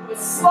was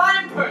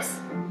slime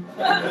person.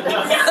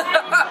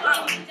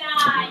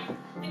 Die.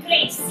 The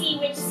great sea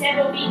witch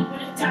Zerobin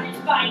would have done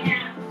it by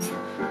now.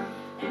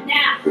 And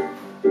now,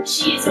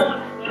 she is all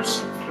I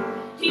worship.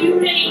 Do you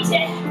really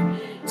dare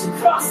to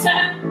cross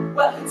her?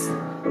 Well, it's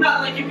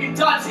not like you can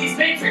dodge these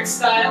Matrix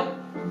style.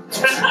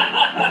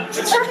 Damn,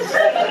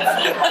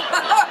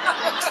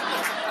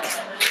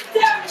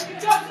 you can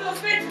talk to those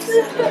bitches.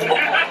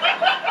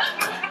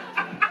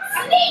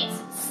 Sleet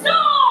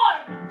storm!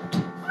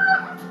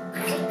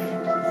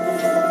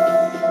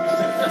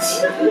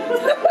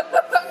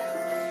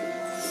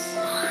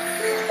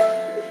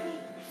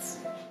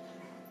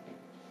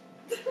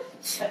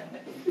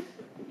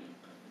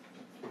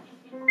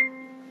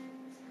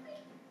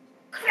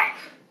 Crack,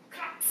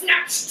 crack,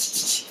 snap,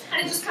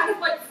 and it just kind of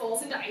like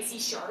falls into icy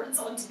shards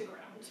onto the ground.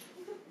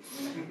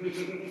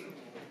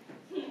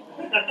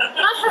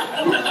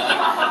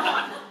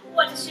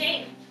 What a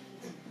shame.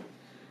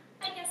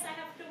 I guess I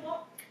have to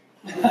walk.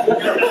 No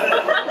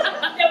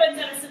one's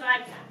ever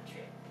survived that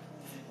trip.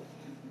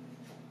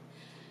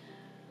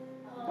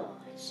 Oh,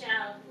 it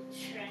shall be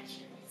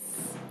treacherous.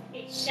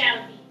 It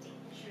shall be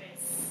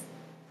dangerous.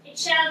 It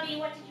shall be,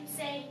 what did you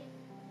say?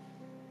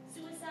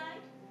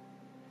 Suicide?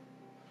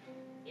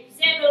 If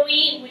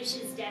Zeborine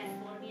wishes death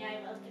for me, I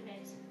welcome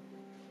it.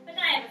 But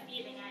I have a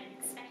feeling I am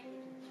expected.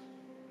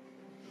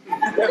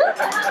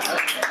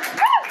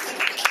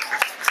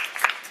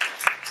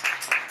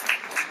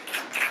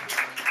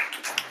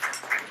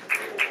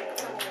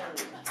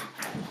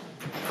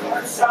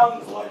 That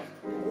sounds like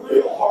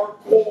real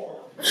hardcore.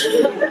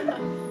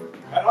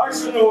 And I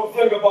should know a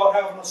thing about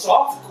having a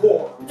soft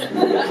core.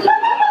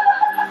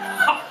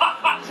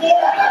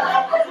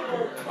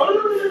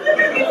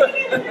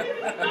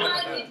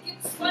 It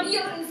gets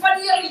funnier and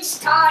funnier each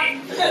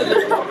time.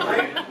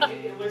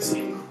 It was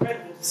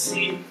incredible to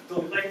see the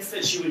lengths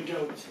that you would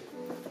go to.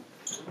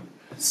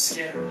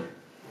 Scary.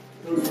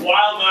 Those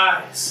wild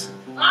eyes.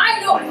 I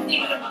know a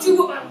thing or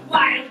two about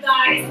wild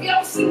eyes. Have you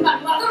ever seen my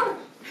mother?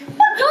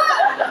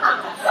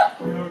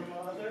 Your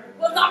mother?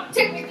 Well, not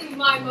technically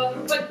my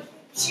mother, but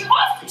she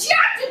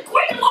acted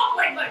quite a lot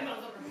like my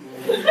mother.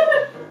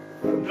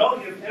 No,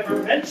 you've never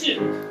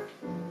mentioned.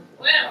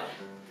 Well,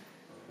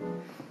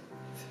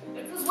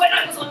 it was when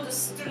I was on the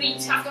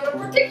street after a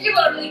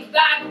particularly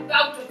bad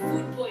bout of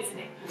food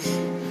poisoning.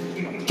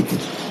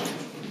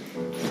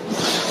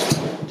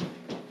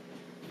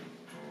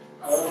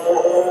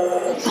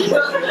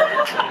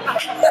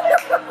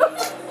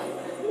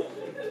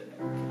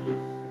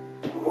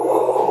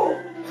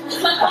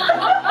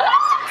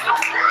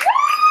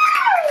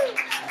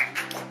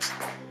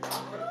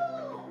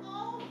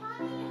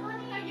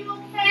 Honey, are you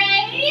okay?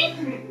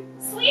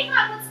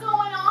 Sweetheart, what's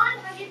going on?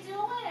 How you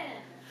doing?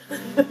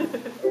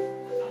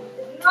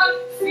 Not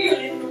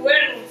feeling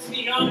well, to be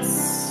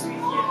honest with you.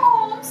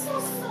 Oh, I'm so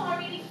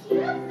sorry to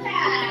hear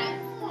that.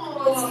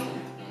 Oh,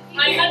 I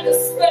had the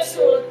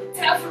special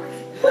tavern.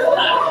 Oh,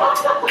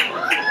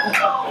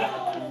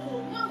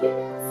 no, you're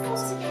not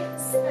supposed to get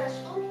the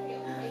special.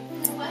 Okay. You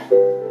know what?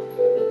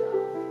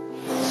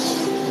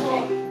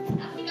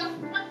 Here we go.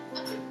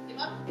 Give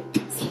up.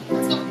 See,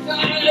 let's go.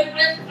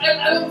 I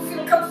don't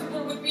feel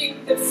comfortable with being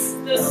this.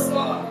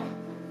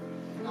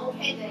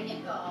 Okay, there you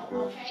go.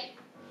 Okay.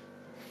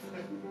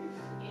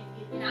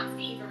 You're not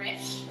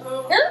feverish.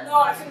 No,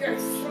 I think I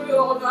threw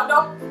all that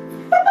up.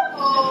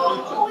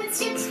 Oh, it's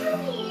your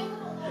tummy.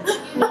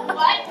 You know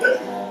what?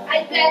 I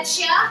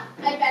betcha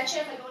if I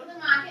go to the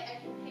market, I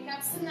can pick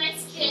up some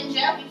nice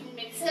ginger. We can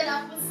mix it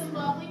up with some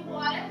bubbly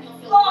water, and you'll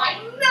feel right.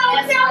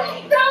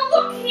 Now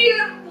look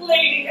here,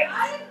 lady. I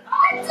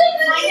didn't.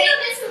 My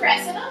name is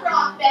Cressida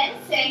Rockbend.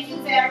 Thank you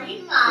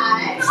very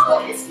much.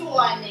 What is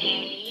your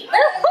name?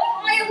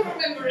 I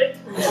remember it.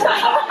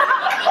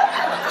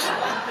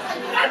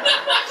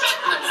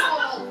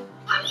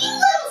 Are you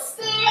little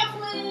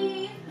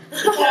Stampley?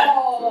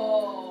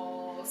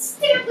 Oh,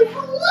 Stampley,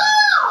 hello!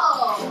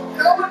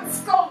 no one's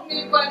called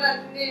me by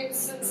that name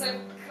since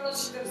I've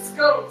crushed their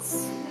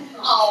skulls.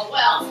 Oh,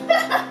 well.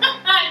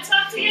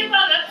 Talk to your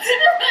mother.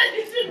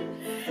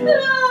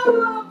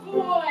 Oh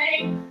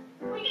boy.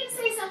 Were you going to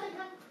say something,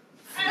 hon?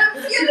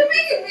 You're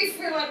making me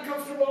feel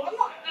uncomfortable. I'm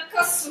not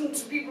accustomed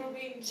to people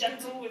being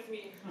gentle with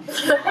me.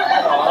 That's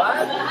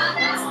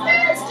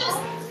just...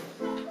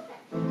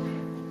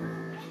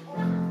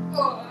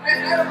 Oh, I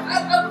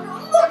don't know.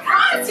 Look,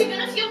 Promise you're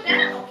going to feel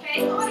better, okay?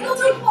 I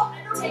don't want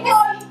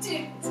to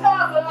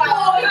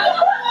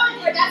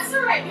That's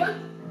all right.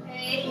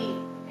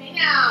 Hey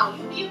now.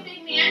 You be a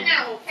big man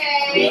now,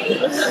 okay?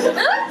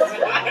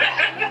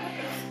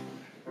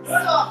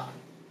 So,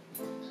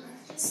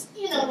 just,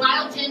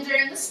 wild ginger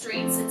in the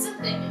streets. It's a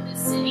thing in this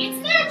city. It's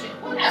magic.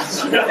 Whatever.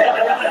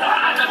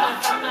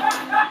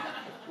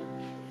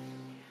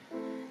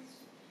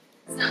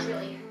 It's not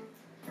really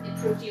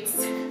improved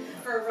use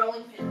for a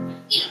rolling pin.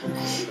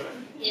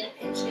 In a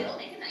pinch, it'll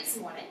make a nice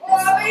morning.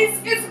 Oh, it's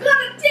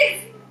gonna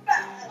taste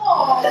bad.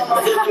 Oh, no,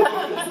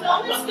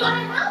 it's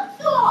gonna help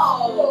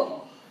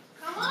though.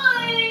 Come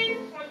on.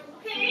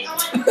 Okay, I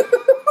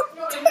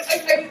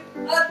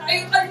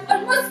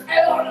want. I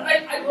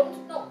don't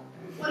know.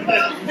 What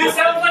about? This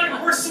sounds like a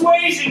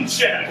persuasion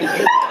check.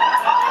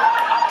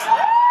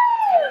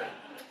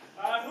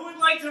 Who would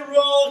like to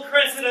roll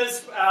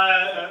Cressida's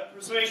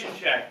persuasion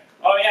check?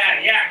 Oh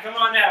yeah, come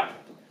on down.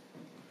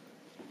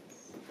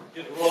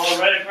 Get the roll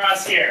right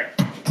across here.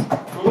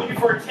 We're looking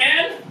for a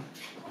 10?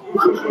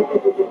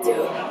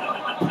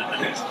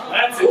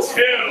 That's a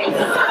 2.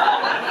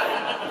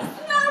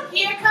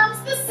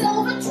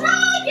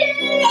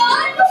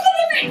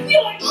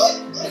 I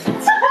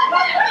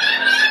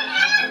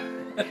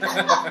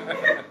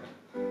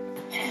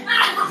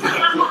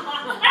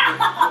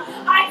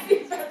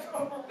feel better.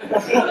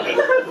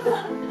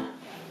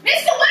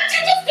 Mister, what did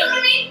you just do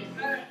to me?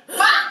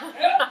 Huh?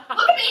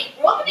 Look at me.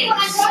 Look at me when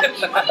I'm talking to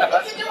you. What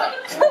are you doing?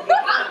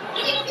 Huh?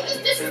 You can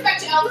just disrespect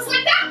your elders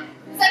like that?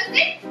 Is that a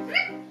thing?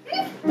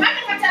 I'm gonna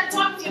have to have a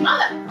talk with your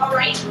mother. All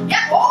right?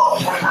 Yeah. Oh.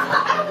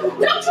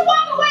 Don't you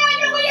walk away on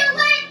your way to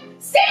live.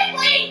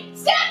 Stanley!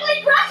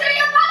 Stanley Crusher,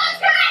 your mother's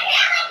gonna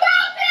hear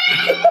about me!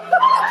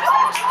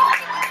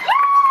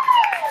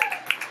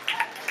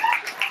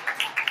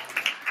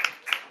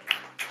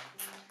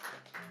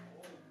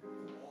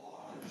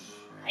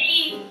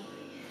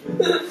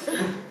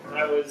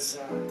 That was,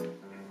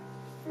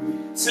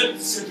 so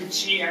did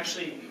she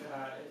actually,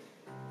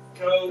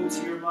 go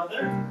to your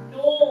mother?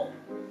 No,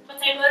 but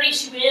I worry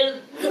she will.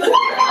 Hey,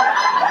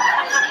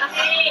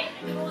 I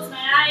close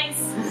my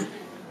eyes.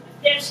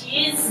 There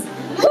she is.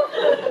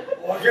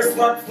 Well, I guess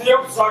that's the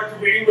upside to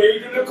being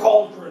made in a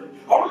cauldron.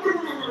 Right,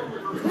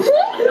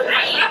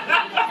 you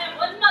have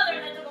one mother,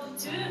 let alone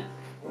two.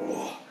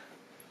 Oh,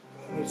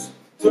 goodness.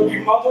 To be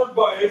mothered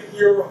by a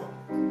hero.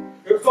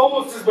 It's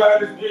almost as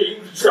bad as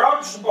being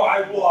judged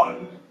by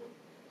one.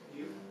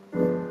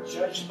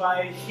 Judged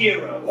by a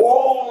hero.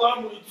 Oh,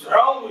 let me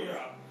tell you.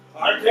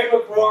 I came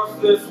across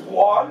this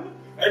one,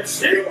 and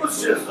she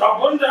was just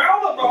up and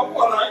down about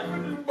what I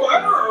could do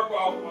better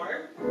about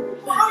my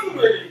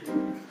family.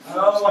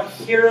 Oh, a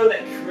hero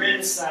that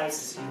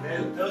criticizes you.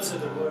 Those are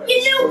the words. You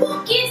know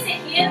what gives a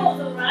hero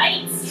the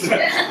right to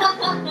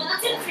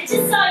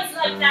criticize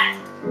like that?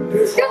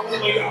 If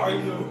only I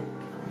knew.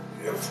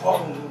 If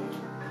only.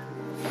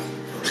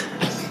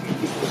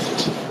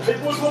 It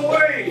was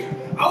away,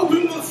 out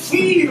in the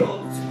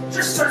fields,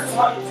 just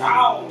outside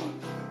town.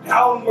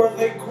 Down where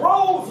they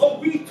grow the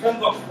wheat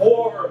and the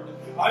corn.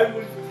 I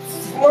was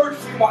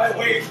splurging my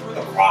way through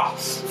the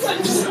crops,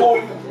 just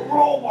going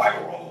row by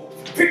row,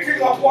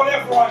 picking up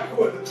whatever I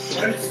could,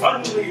 and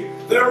suddenly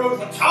there was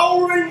a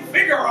towering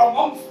figure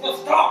amongst the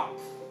stalks.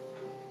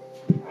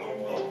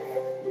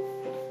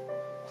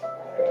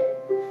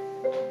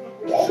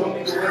 Show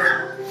me the way.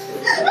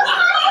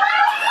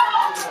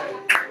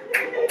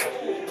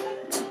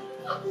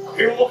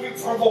 You're looking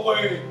for the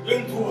way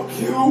into a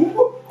cube?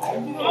 A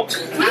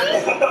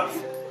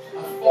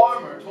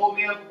farmer told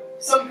me of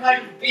some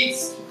kind of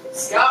beast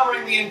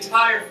scouring the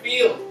entire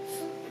field.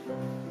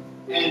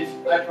 And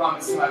I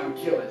promised him I would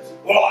kill it.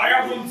 Well, I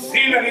haven't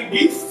seen any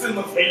beasts in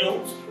the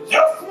fields.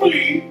 Just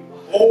me.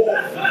 Oh.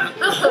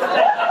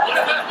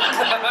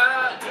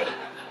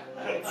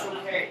 It's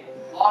okay.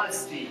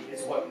 Honesty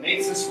is what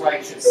makes us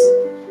righteous,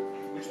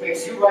 which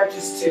makes you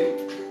righteous too.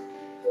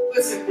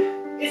 Listen,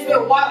 it's been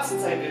a while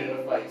since I've been in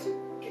a fight.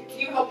 Can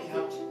you help me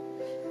out?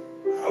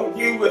 Help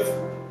you with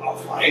a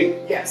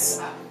fight?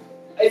 Yes.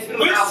 It's been a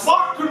This while.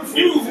 thought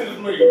confuses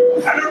me,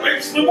 and it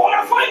makes me want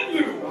to fight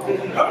you.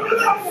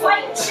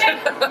 Fight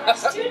check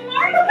question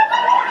mark?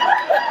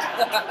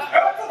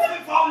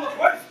 Emphasis on the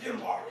question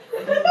mark.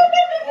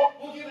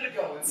 We'll give it a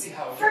go and see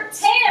how it For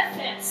goes.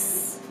 Teophis.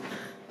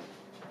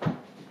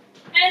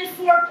 And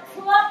for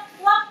pluck.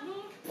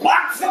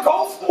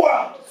 Plaxico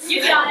swells. You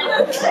got it.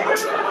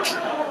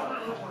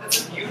 That's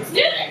a beautiful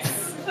Do name. this.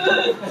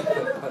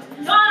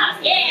 Donna,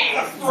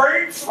 yeah. A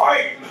strange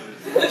fight.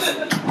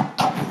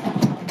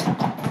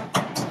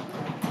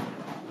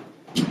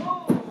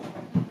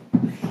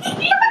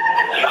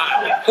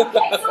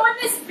 Okay, so in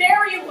this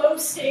very low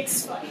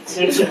stakes fight,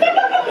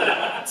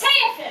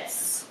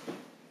 Teophis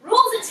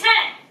rolls a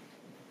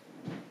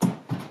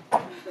 10.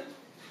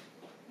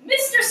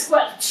 Mr.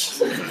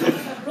 Squelch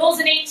rolls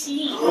an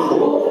 18.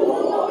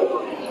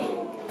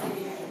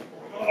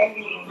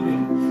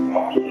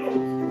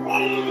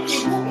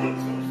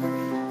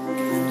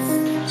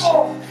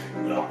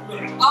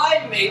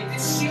 I made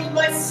this shield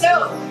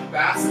myself, you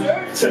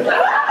bastard!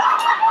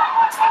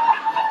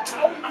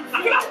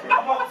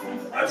 How about some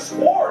fresh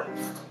corn?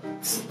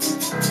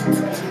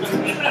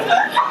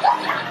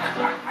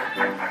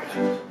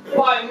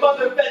 My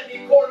mother fed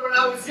me corn when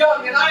I was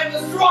young, and I am a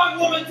strong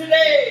woman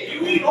today!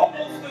 You eat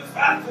almost as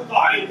fast as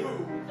I do,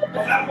 but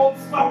that won't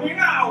stop me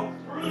now.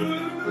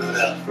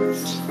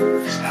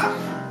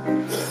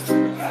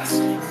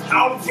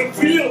 How does it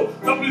feel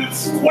to be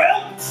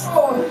squelched?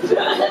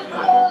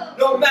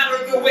 No matter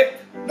the width,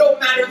 no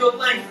matter the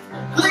length,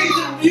 please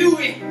imbue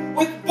me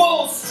with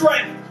bull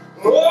strength!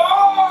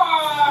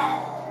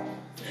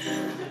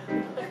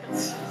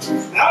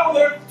 Now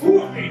there's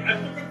two of me, as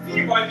you can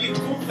see by these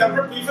two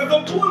separate pieces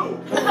of blue.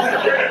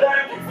 There's a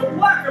piece of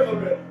black in the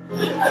middle.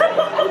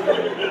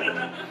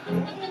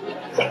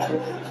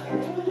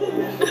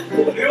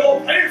 You'll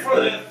pay for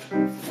this.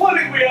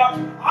 Splitting me up,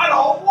 I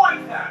don't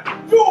like that.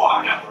 Do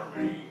I ever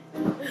be?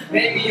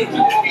 Maybe you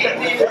can defeat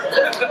me,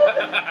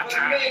 but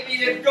maybe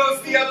it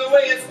goes the other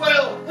way as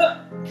well!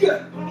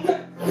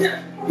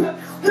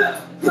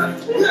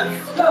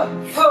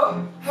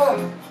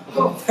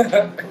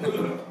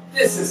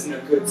 This isn't a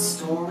good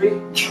story.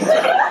 Throwing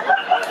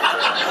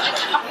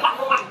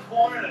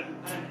corn at an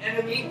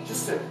enemy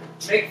just to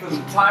make them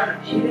tired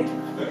of eating?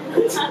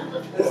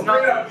 It's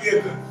not gonna be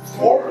a good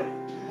story.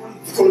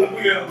 It's gonna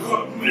be a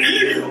good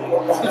meal.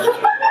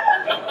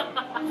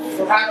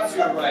 Perhaps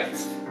you're right.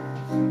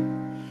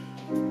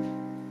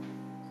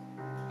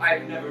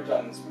 I've never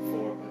done this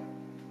before, but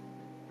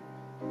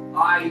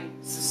I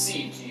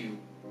secede to you.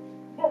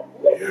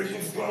 You're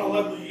just gonna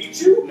let me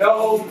eat you?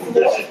 No,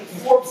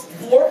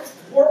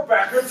 Work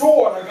backwards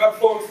or I got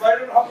so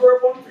excited I'll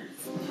grab one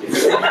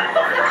piece.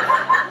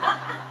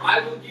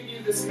 I will give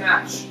you this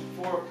match,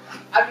 for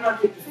I do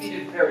not get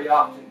defeated very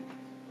often.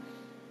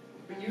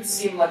 But you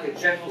seem like a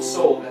gentle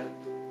soul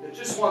that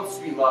just wants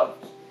to be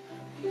loved.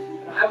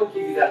 And I will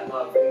give you that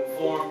love in the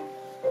form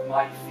of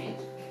my defeat.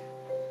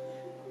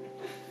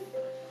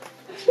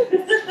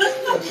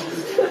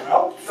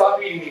 Well,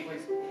 Stop eating me,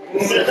 please.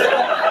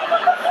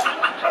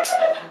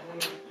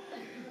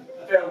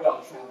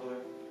 Farewell, traveler.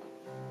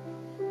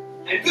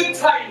 And good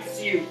tidings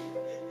to you.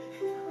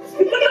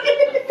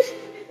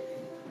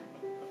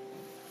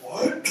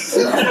 what?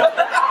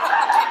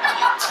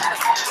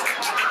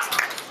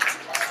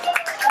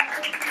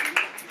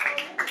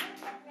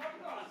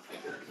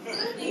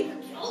 Didn't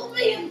even kill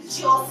me, and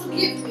she also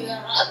gave me a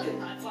hug,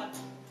 and I thought,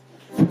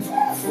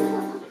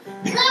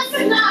 that's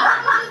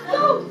enough.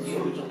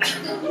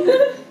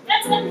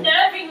 That's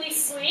unnervingly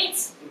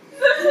sweet.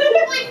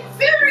 Like,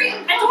 very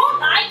I don't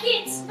like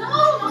it. No,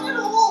 not at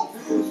all.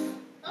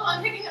 Oh,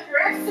 I'm picking up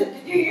your accent.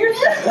 Did you hear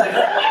that?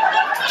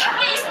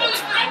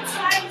 I'm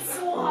trying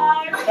so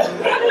hard.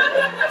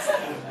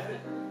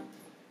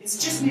 It's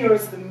just near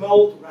us the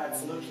mold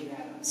rats looking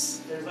at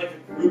us. There's like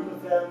a group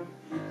of them.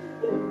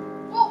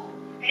 Oh,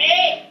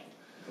 Hey,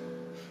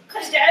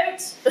 cut it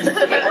out.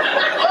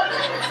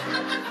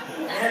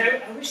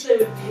 And I wish they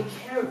would take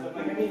care of them.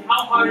 Like, I mean,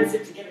 how hard is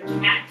it to get a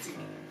cat to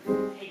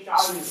take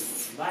down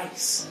these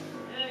lice?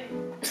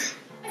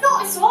 I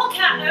thought I saw a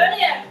cat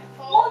earlier,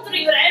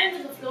 wandering around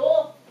on the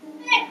floor.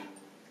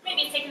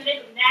 Maybe it's taking a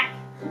little nap.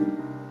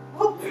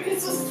 oh,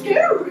 it's a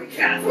scary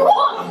cat.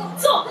 Oh,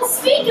 so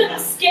speaking of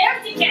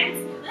scaredy cats,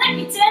 let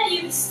me tell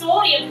you the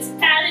story of this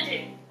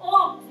paladin.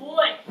 Oh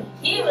boy,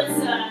 he was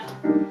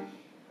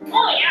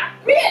oh yeah,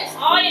 real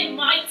high and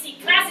mighty,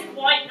 classic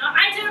white. Now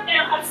I don't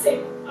know how to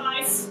say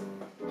nice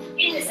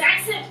in this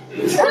accent.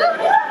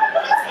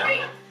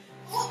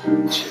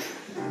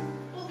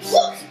 Well,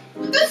 look,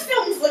 this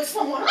sounds like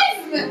someone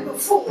I've met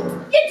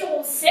before. You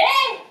don't say.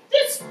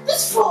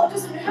 This fella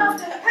doesn't happen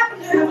to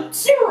have a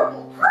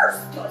terrible purse,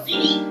 does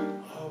he?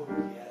 Oh,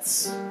 yes.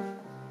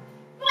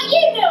 Well,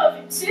 you know of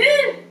it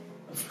too.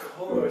 Of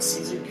course,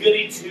 he's a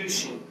goody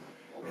two-shoe.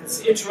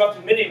 It's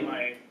interrupted many of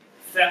my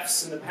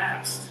thefts in the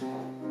past.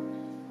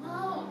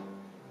 Oh,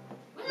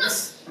 we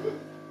must.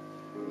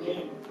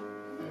 Name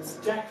is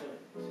Declan.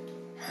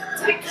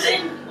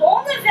 Declan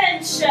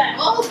Bonaventure.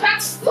 Oh,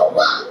 that's the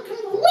one.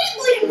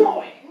 Completely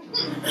annoying.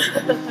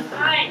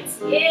 Right,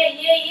 yeah.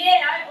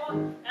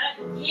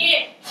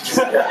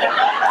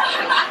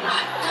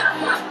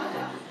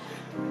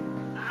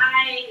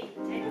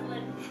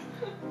 Declan.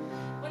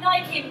 When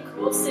I came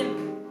across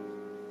him,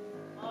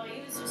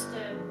 he was just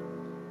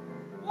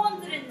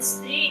wandering the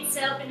streets,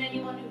 helping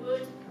anyone who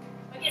would.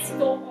 I guess he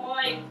thought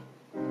I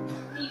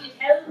needed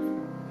help.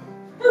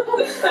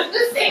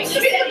 This seems to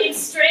be Getting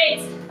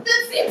straight.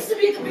 That seems to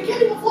be the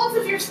beginning of lots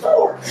of your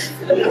stories.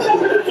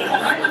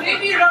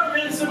 Maybe you're not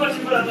really so much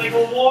about like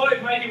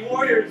a mighty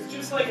warrior. It's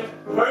just like a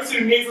person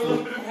who needs a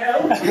little bit of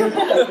help.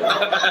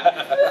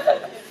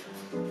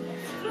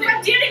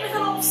 I'm dealing with a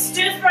little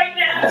stiff right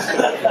now.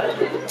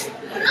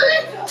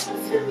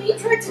 He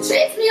tried to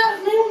chase me out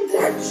of my own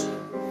dungeon.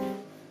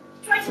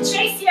 Tried to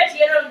chase you out of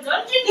your own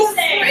dungeon, you That's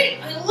say? right,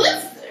 I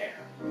live there.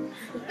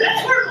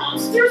 That's where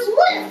monsters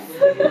live.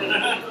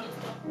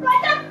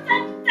 Right,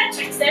 that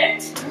checks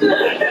out.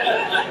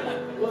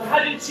 Well, how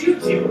did you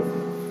do?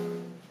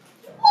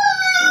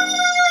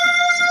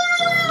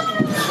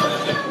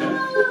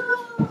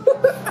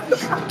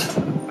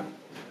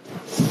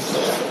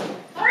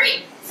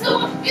 Alright,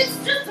 so it's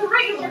just a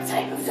regular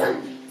type of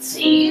dungeon.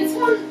 See, it's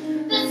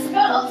one that's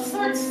got all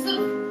sorts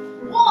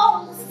of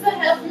walls that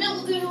have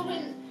mildew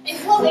and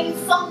clothing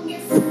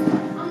fungus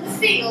on the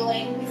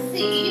ceiling,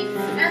 see?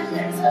 And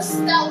there's a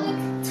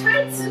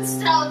stalactites and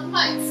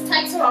stalagmites.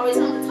 Tights are always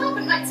on the top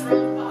and mites are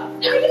on the bottom.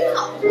 Now you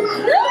know.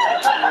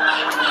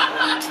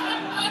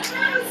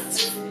 I was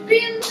just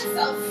being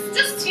myself,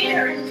 just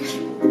here.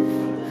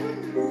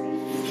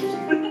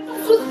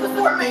 This was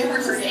before my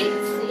birthday,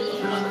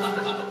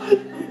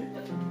 see?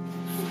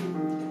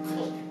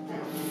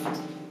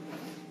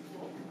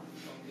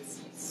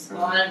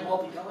 Slime,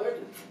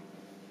 multicolored.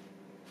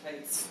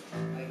 Thanks.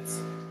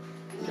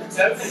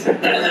 Checks out.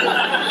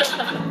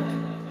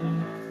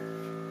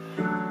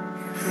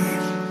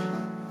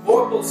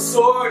 Vorpal's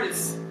sword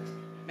is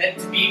meant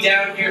to be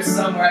down here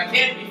somewhere. I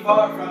can't be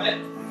far from it.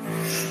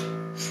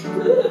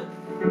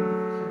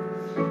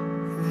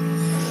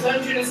 The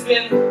dungeon has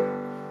been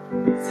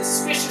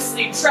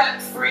suspiciously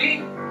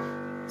trap-free,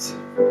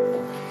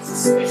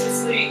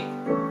 suspiciously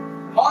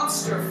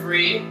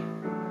monster-free.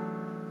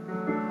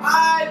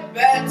 I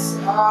bet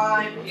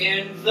I'm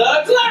in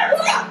the clear.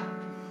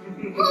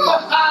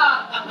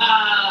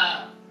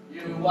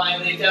 You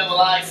wily devil,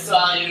 I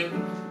saw you.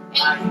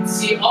 I can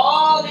see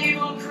all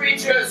evil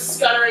creatures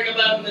scuttering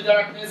about in the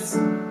darkness,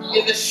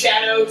 in the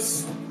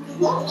shadows.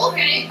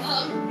 Okay,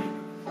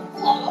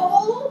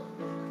 hello?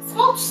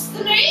 What's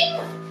the name?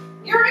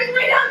 You're in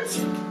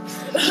redundant.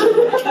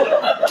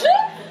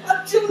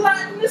 A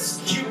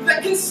gelatinous cube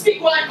that can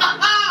speak. Why,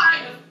 I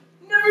have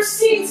never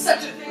seen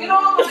such a thing in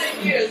all my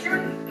years. You're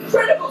an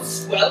incredible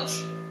squelch.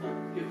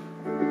 You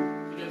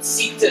don't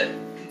seek to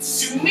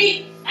consume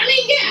me. I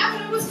mean, yeah,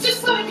 but it was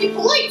just thought I'd be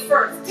polite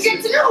first to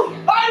get to know you.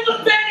 I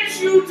will banish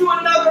you to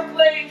another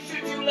plane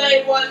should you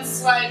lay one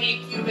slimy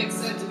cubic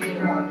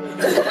centimeter on me.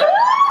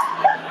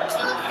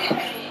 Okay,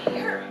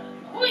 you're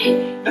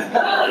annoying.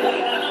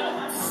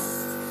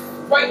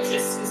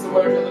 Righteous is the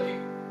word you're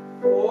looking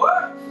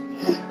for.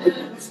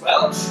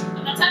 Squelch.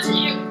 I'm not touching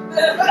you.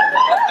 I'm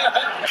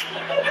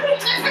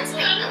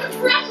not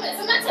promise.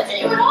 I'm not touching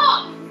you at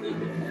all.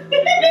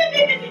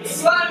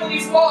 Slime on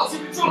these walls, you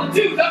control it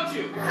too, don't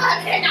you?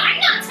 Okay, no, I'm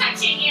not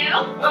touching you.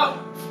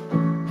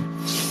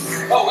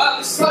 Oh wow,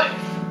 there's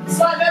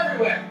slime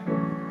everywhere.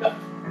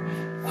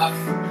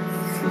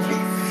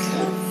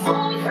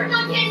 Oh, you're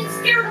not getting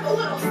scared of a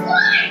little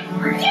slime,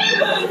 are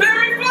you?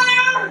 Very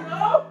fire!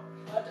 No?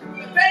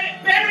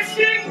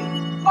 Banishing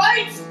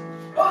light!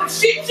 Oh,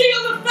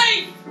 shield of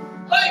faith!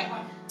 Like,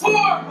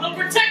 Tor will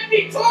protect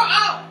me! Tor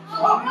out!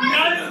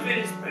 None of it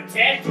is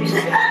protected. I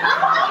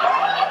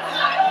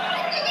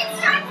think it's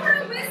time for a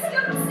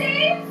wisdom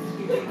save.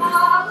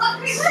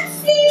 Let's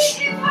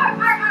see if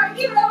our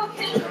hero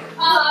can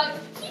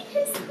keep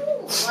his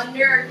cool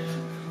under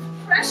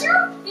pressure.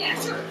 Yeah,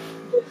 sure.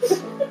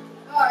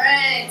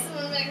 Alright,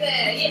 something like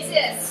that.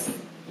 Yes.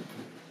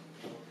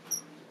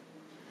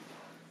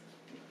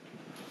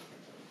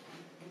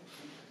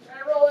 Try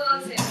to roll it on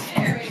 6.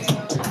 There we go.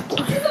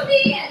 This will be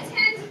a 10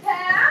 to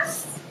pass.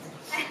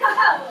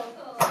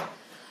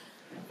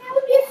 That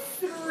would be a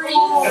 3.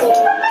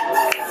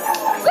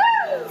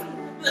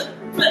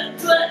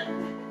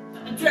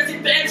 I'm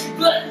dressing banshee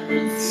blood.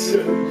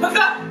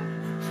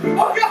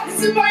 Oh god,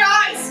 it's in my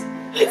eyes!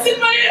 It's in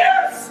my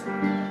ears!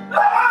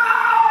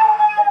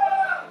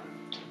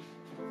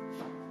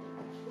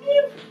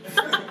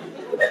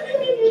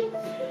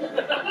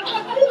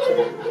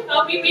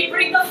 We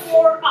bring the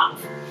floor up.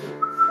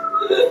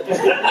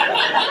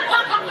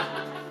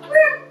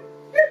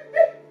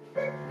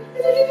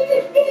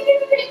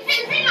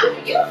 Hang on,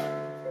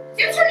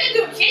 you turned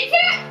into a kitty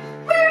cat?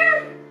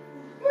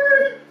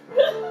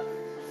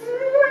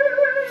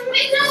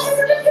 Wait, no,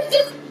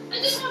 I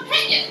just want to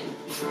pet you.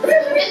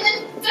 And then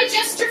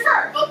digest your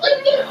fur, but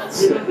like you.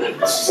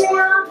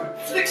 Slurp!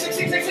 Slick, slick,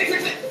 slick, slick, slick,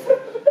 slick, slick.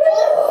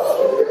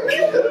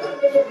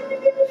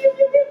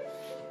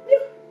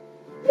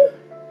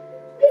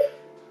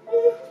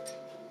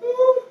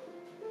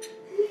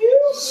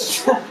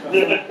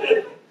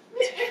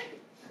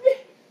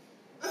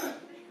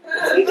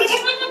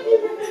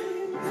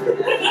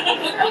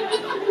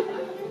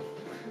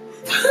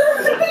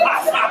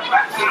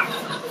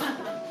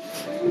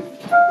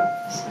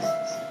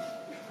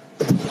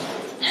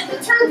 As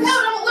it turns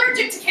out, I'm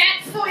allergic to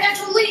cats, so I have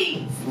to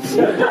leave.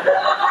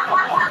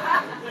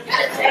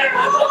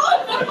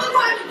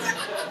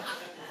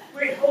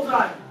 Wait, hold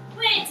on.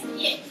 Wait,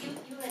 yeah,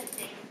 you let it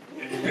think.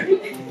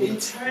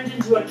 It turned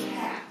into a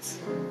cat.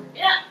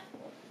 Yeah,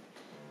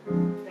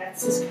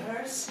 That's his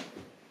curse?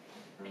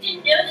 I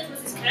didn't know that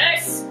was his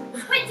curse.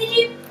 Wait, did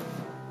you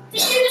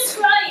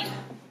describe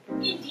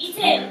in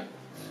detail? It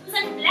was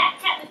like a black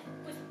cat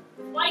with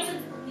white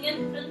on the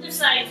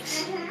underside.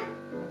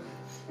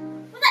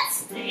 Well, that's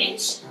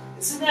strange.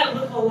 Doesn't that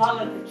look a lot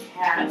like the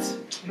cat?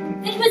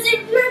 It was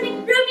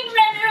roaming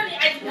around early.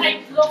 I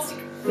lost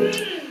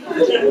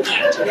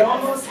it. You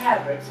almost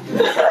have it.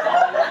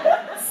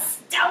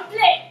 Don't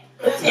play.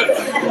 It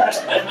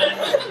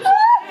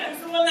was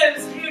the one that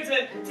was here to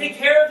take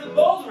care of the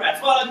mold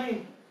rats. Well, I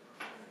mean...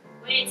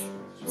 Wait, did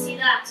you see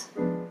that?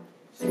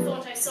 I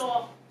thought I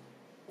saw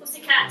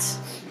Pussycat.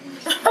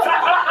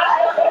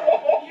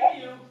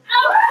 You.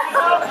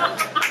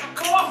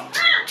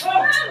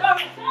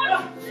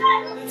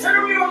 The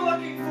term we were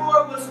looking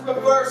for was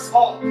reverse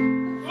Hulk.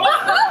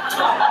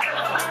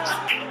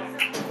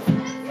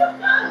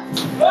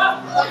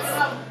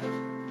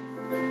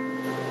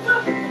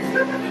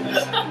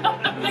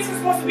 This is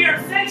supposed to be our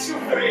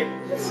sanctuary.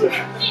 If it's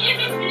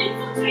been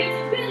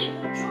infiltrated, really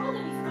more trouble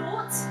than we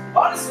thought.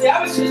 Honestly, I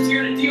was just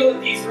here to deal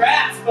with these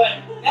rats,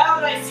 but now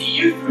that I see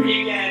you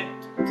three again,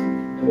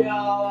 maybe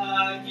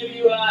I'll give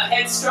you a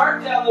head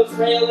start down those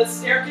railless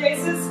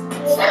staircases.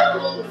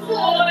 Oh,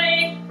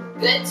 boy.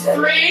 Good to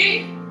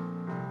 3,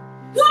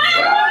 2,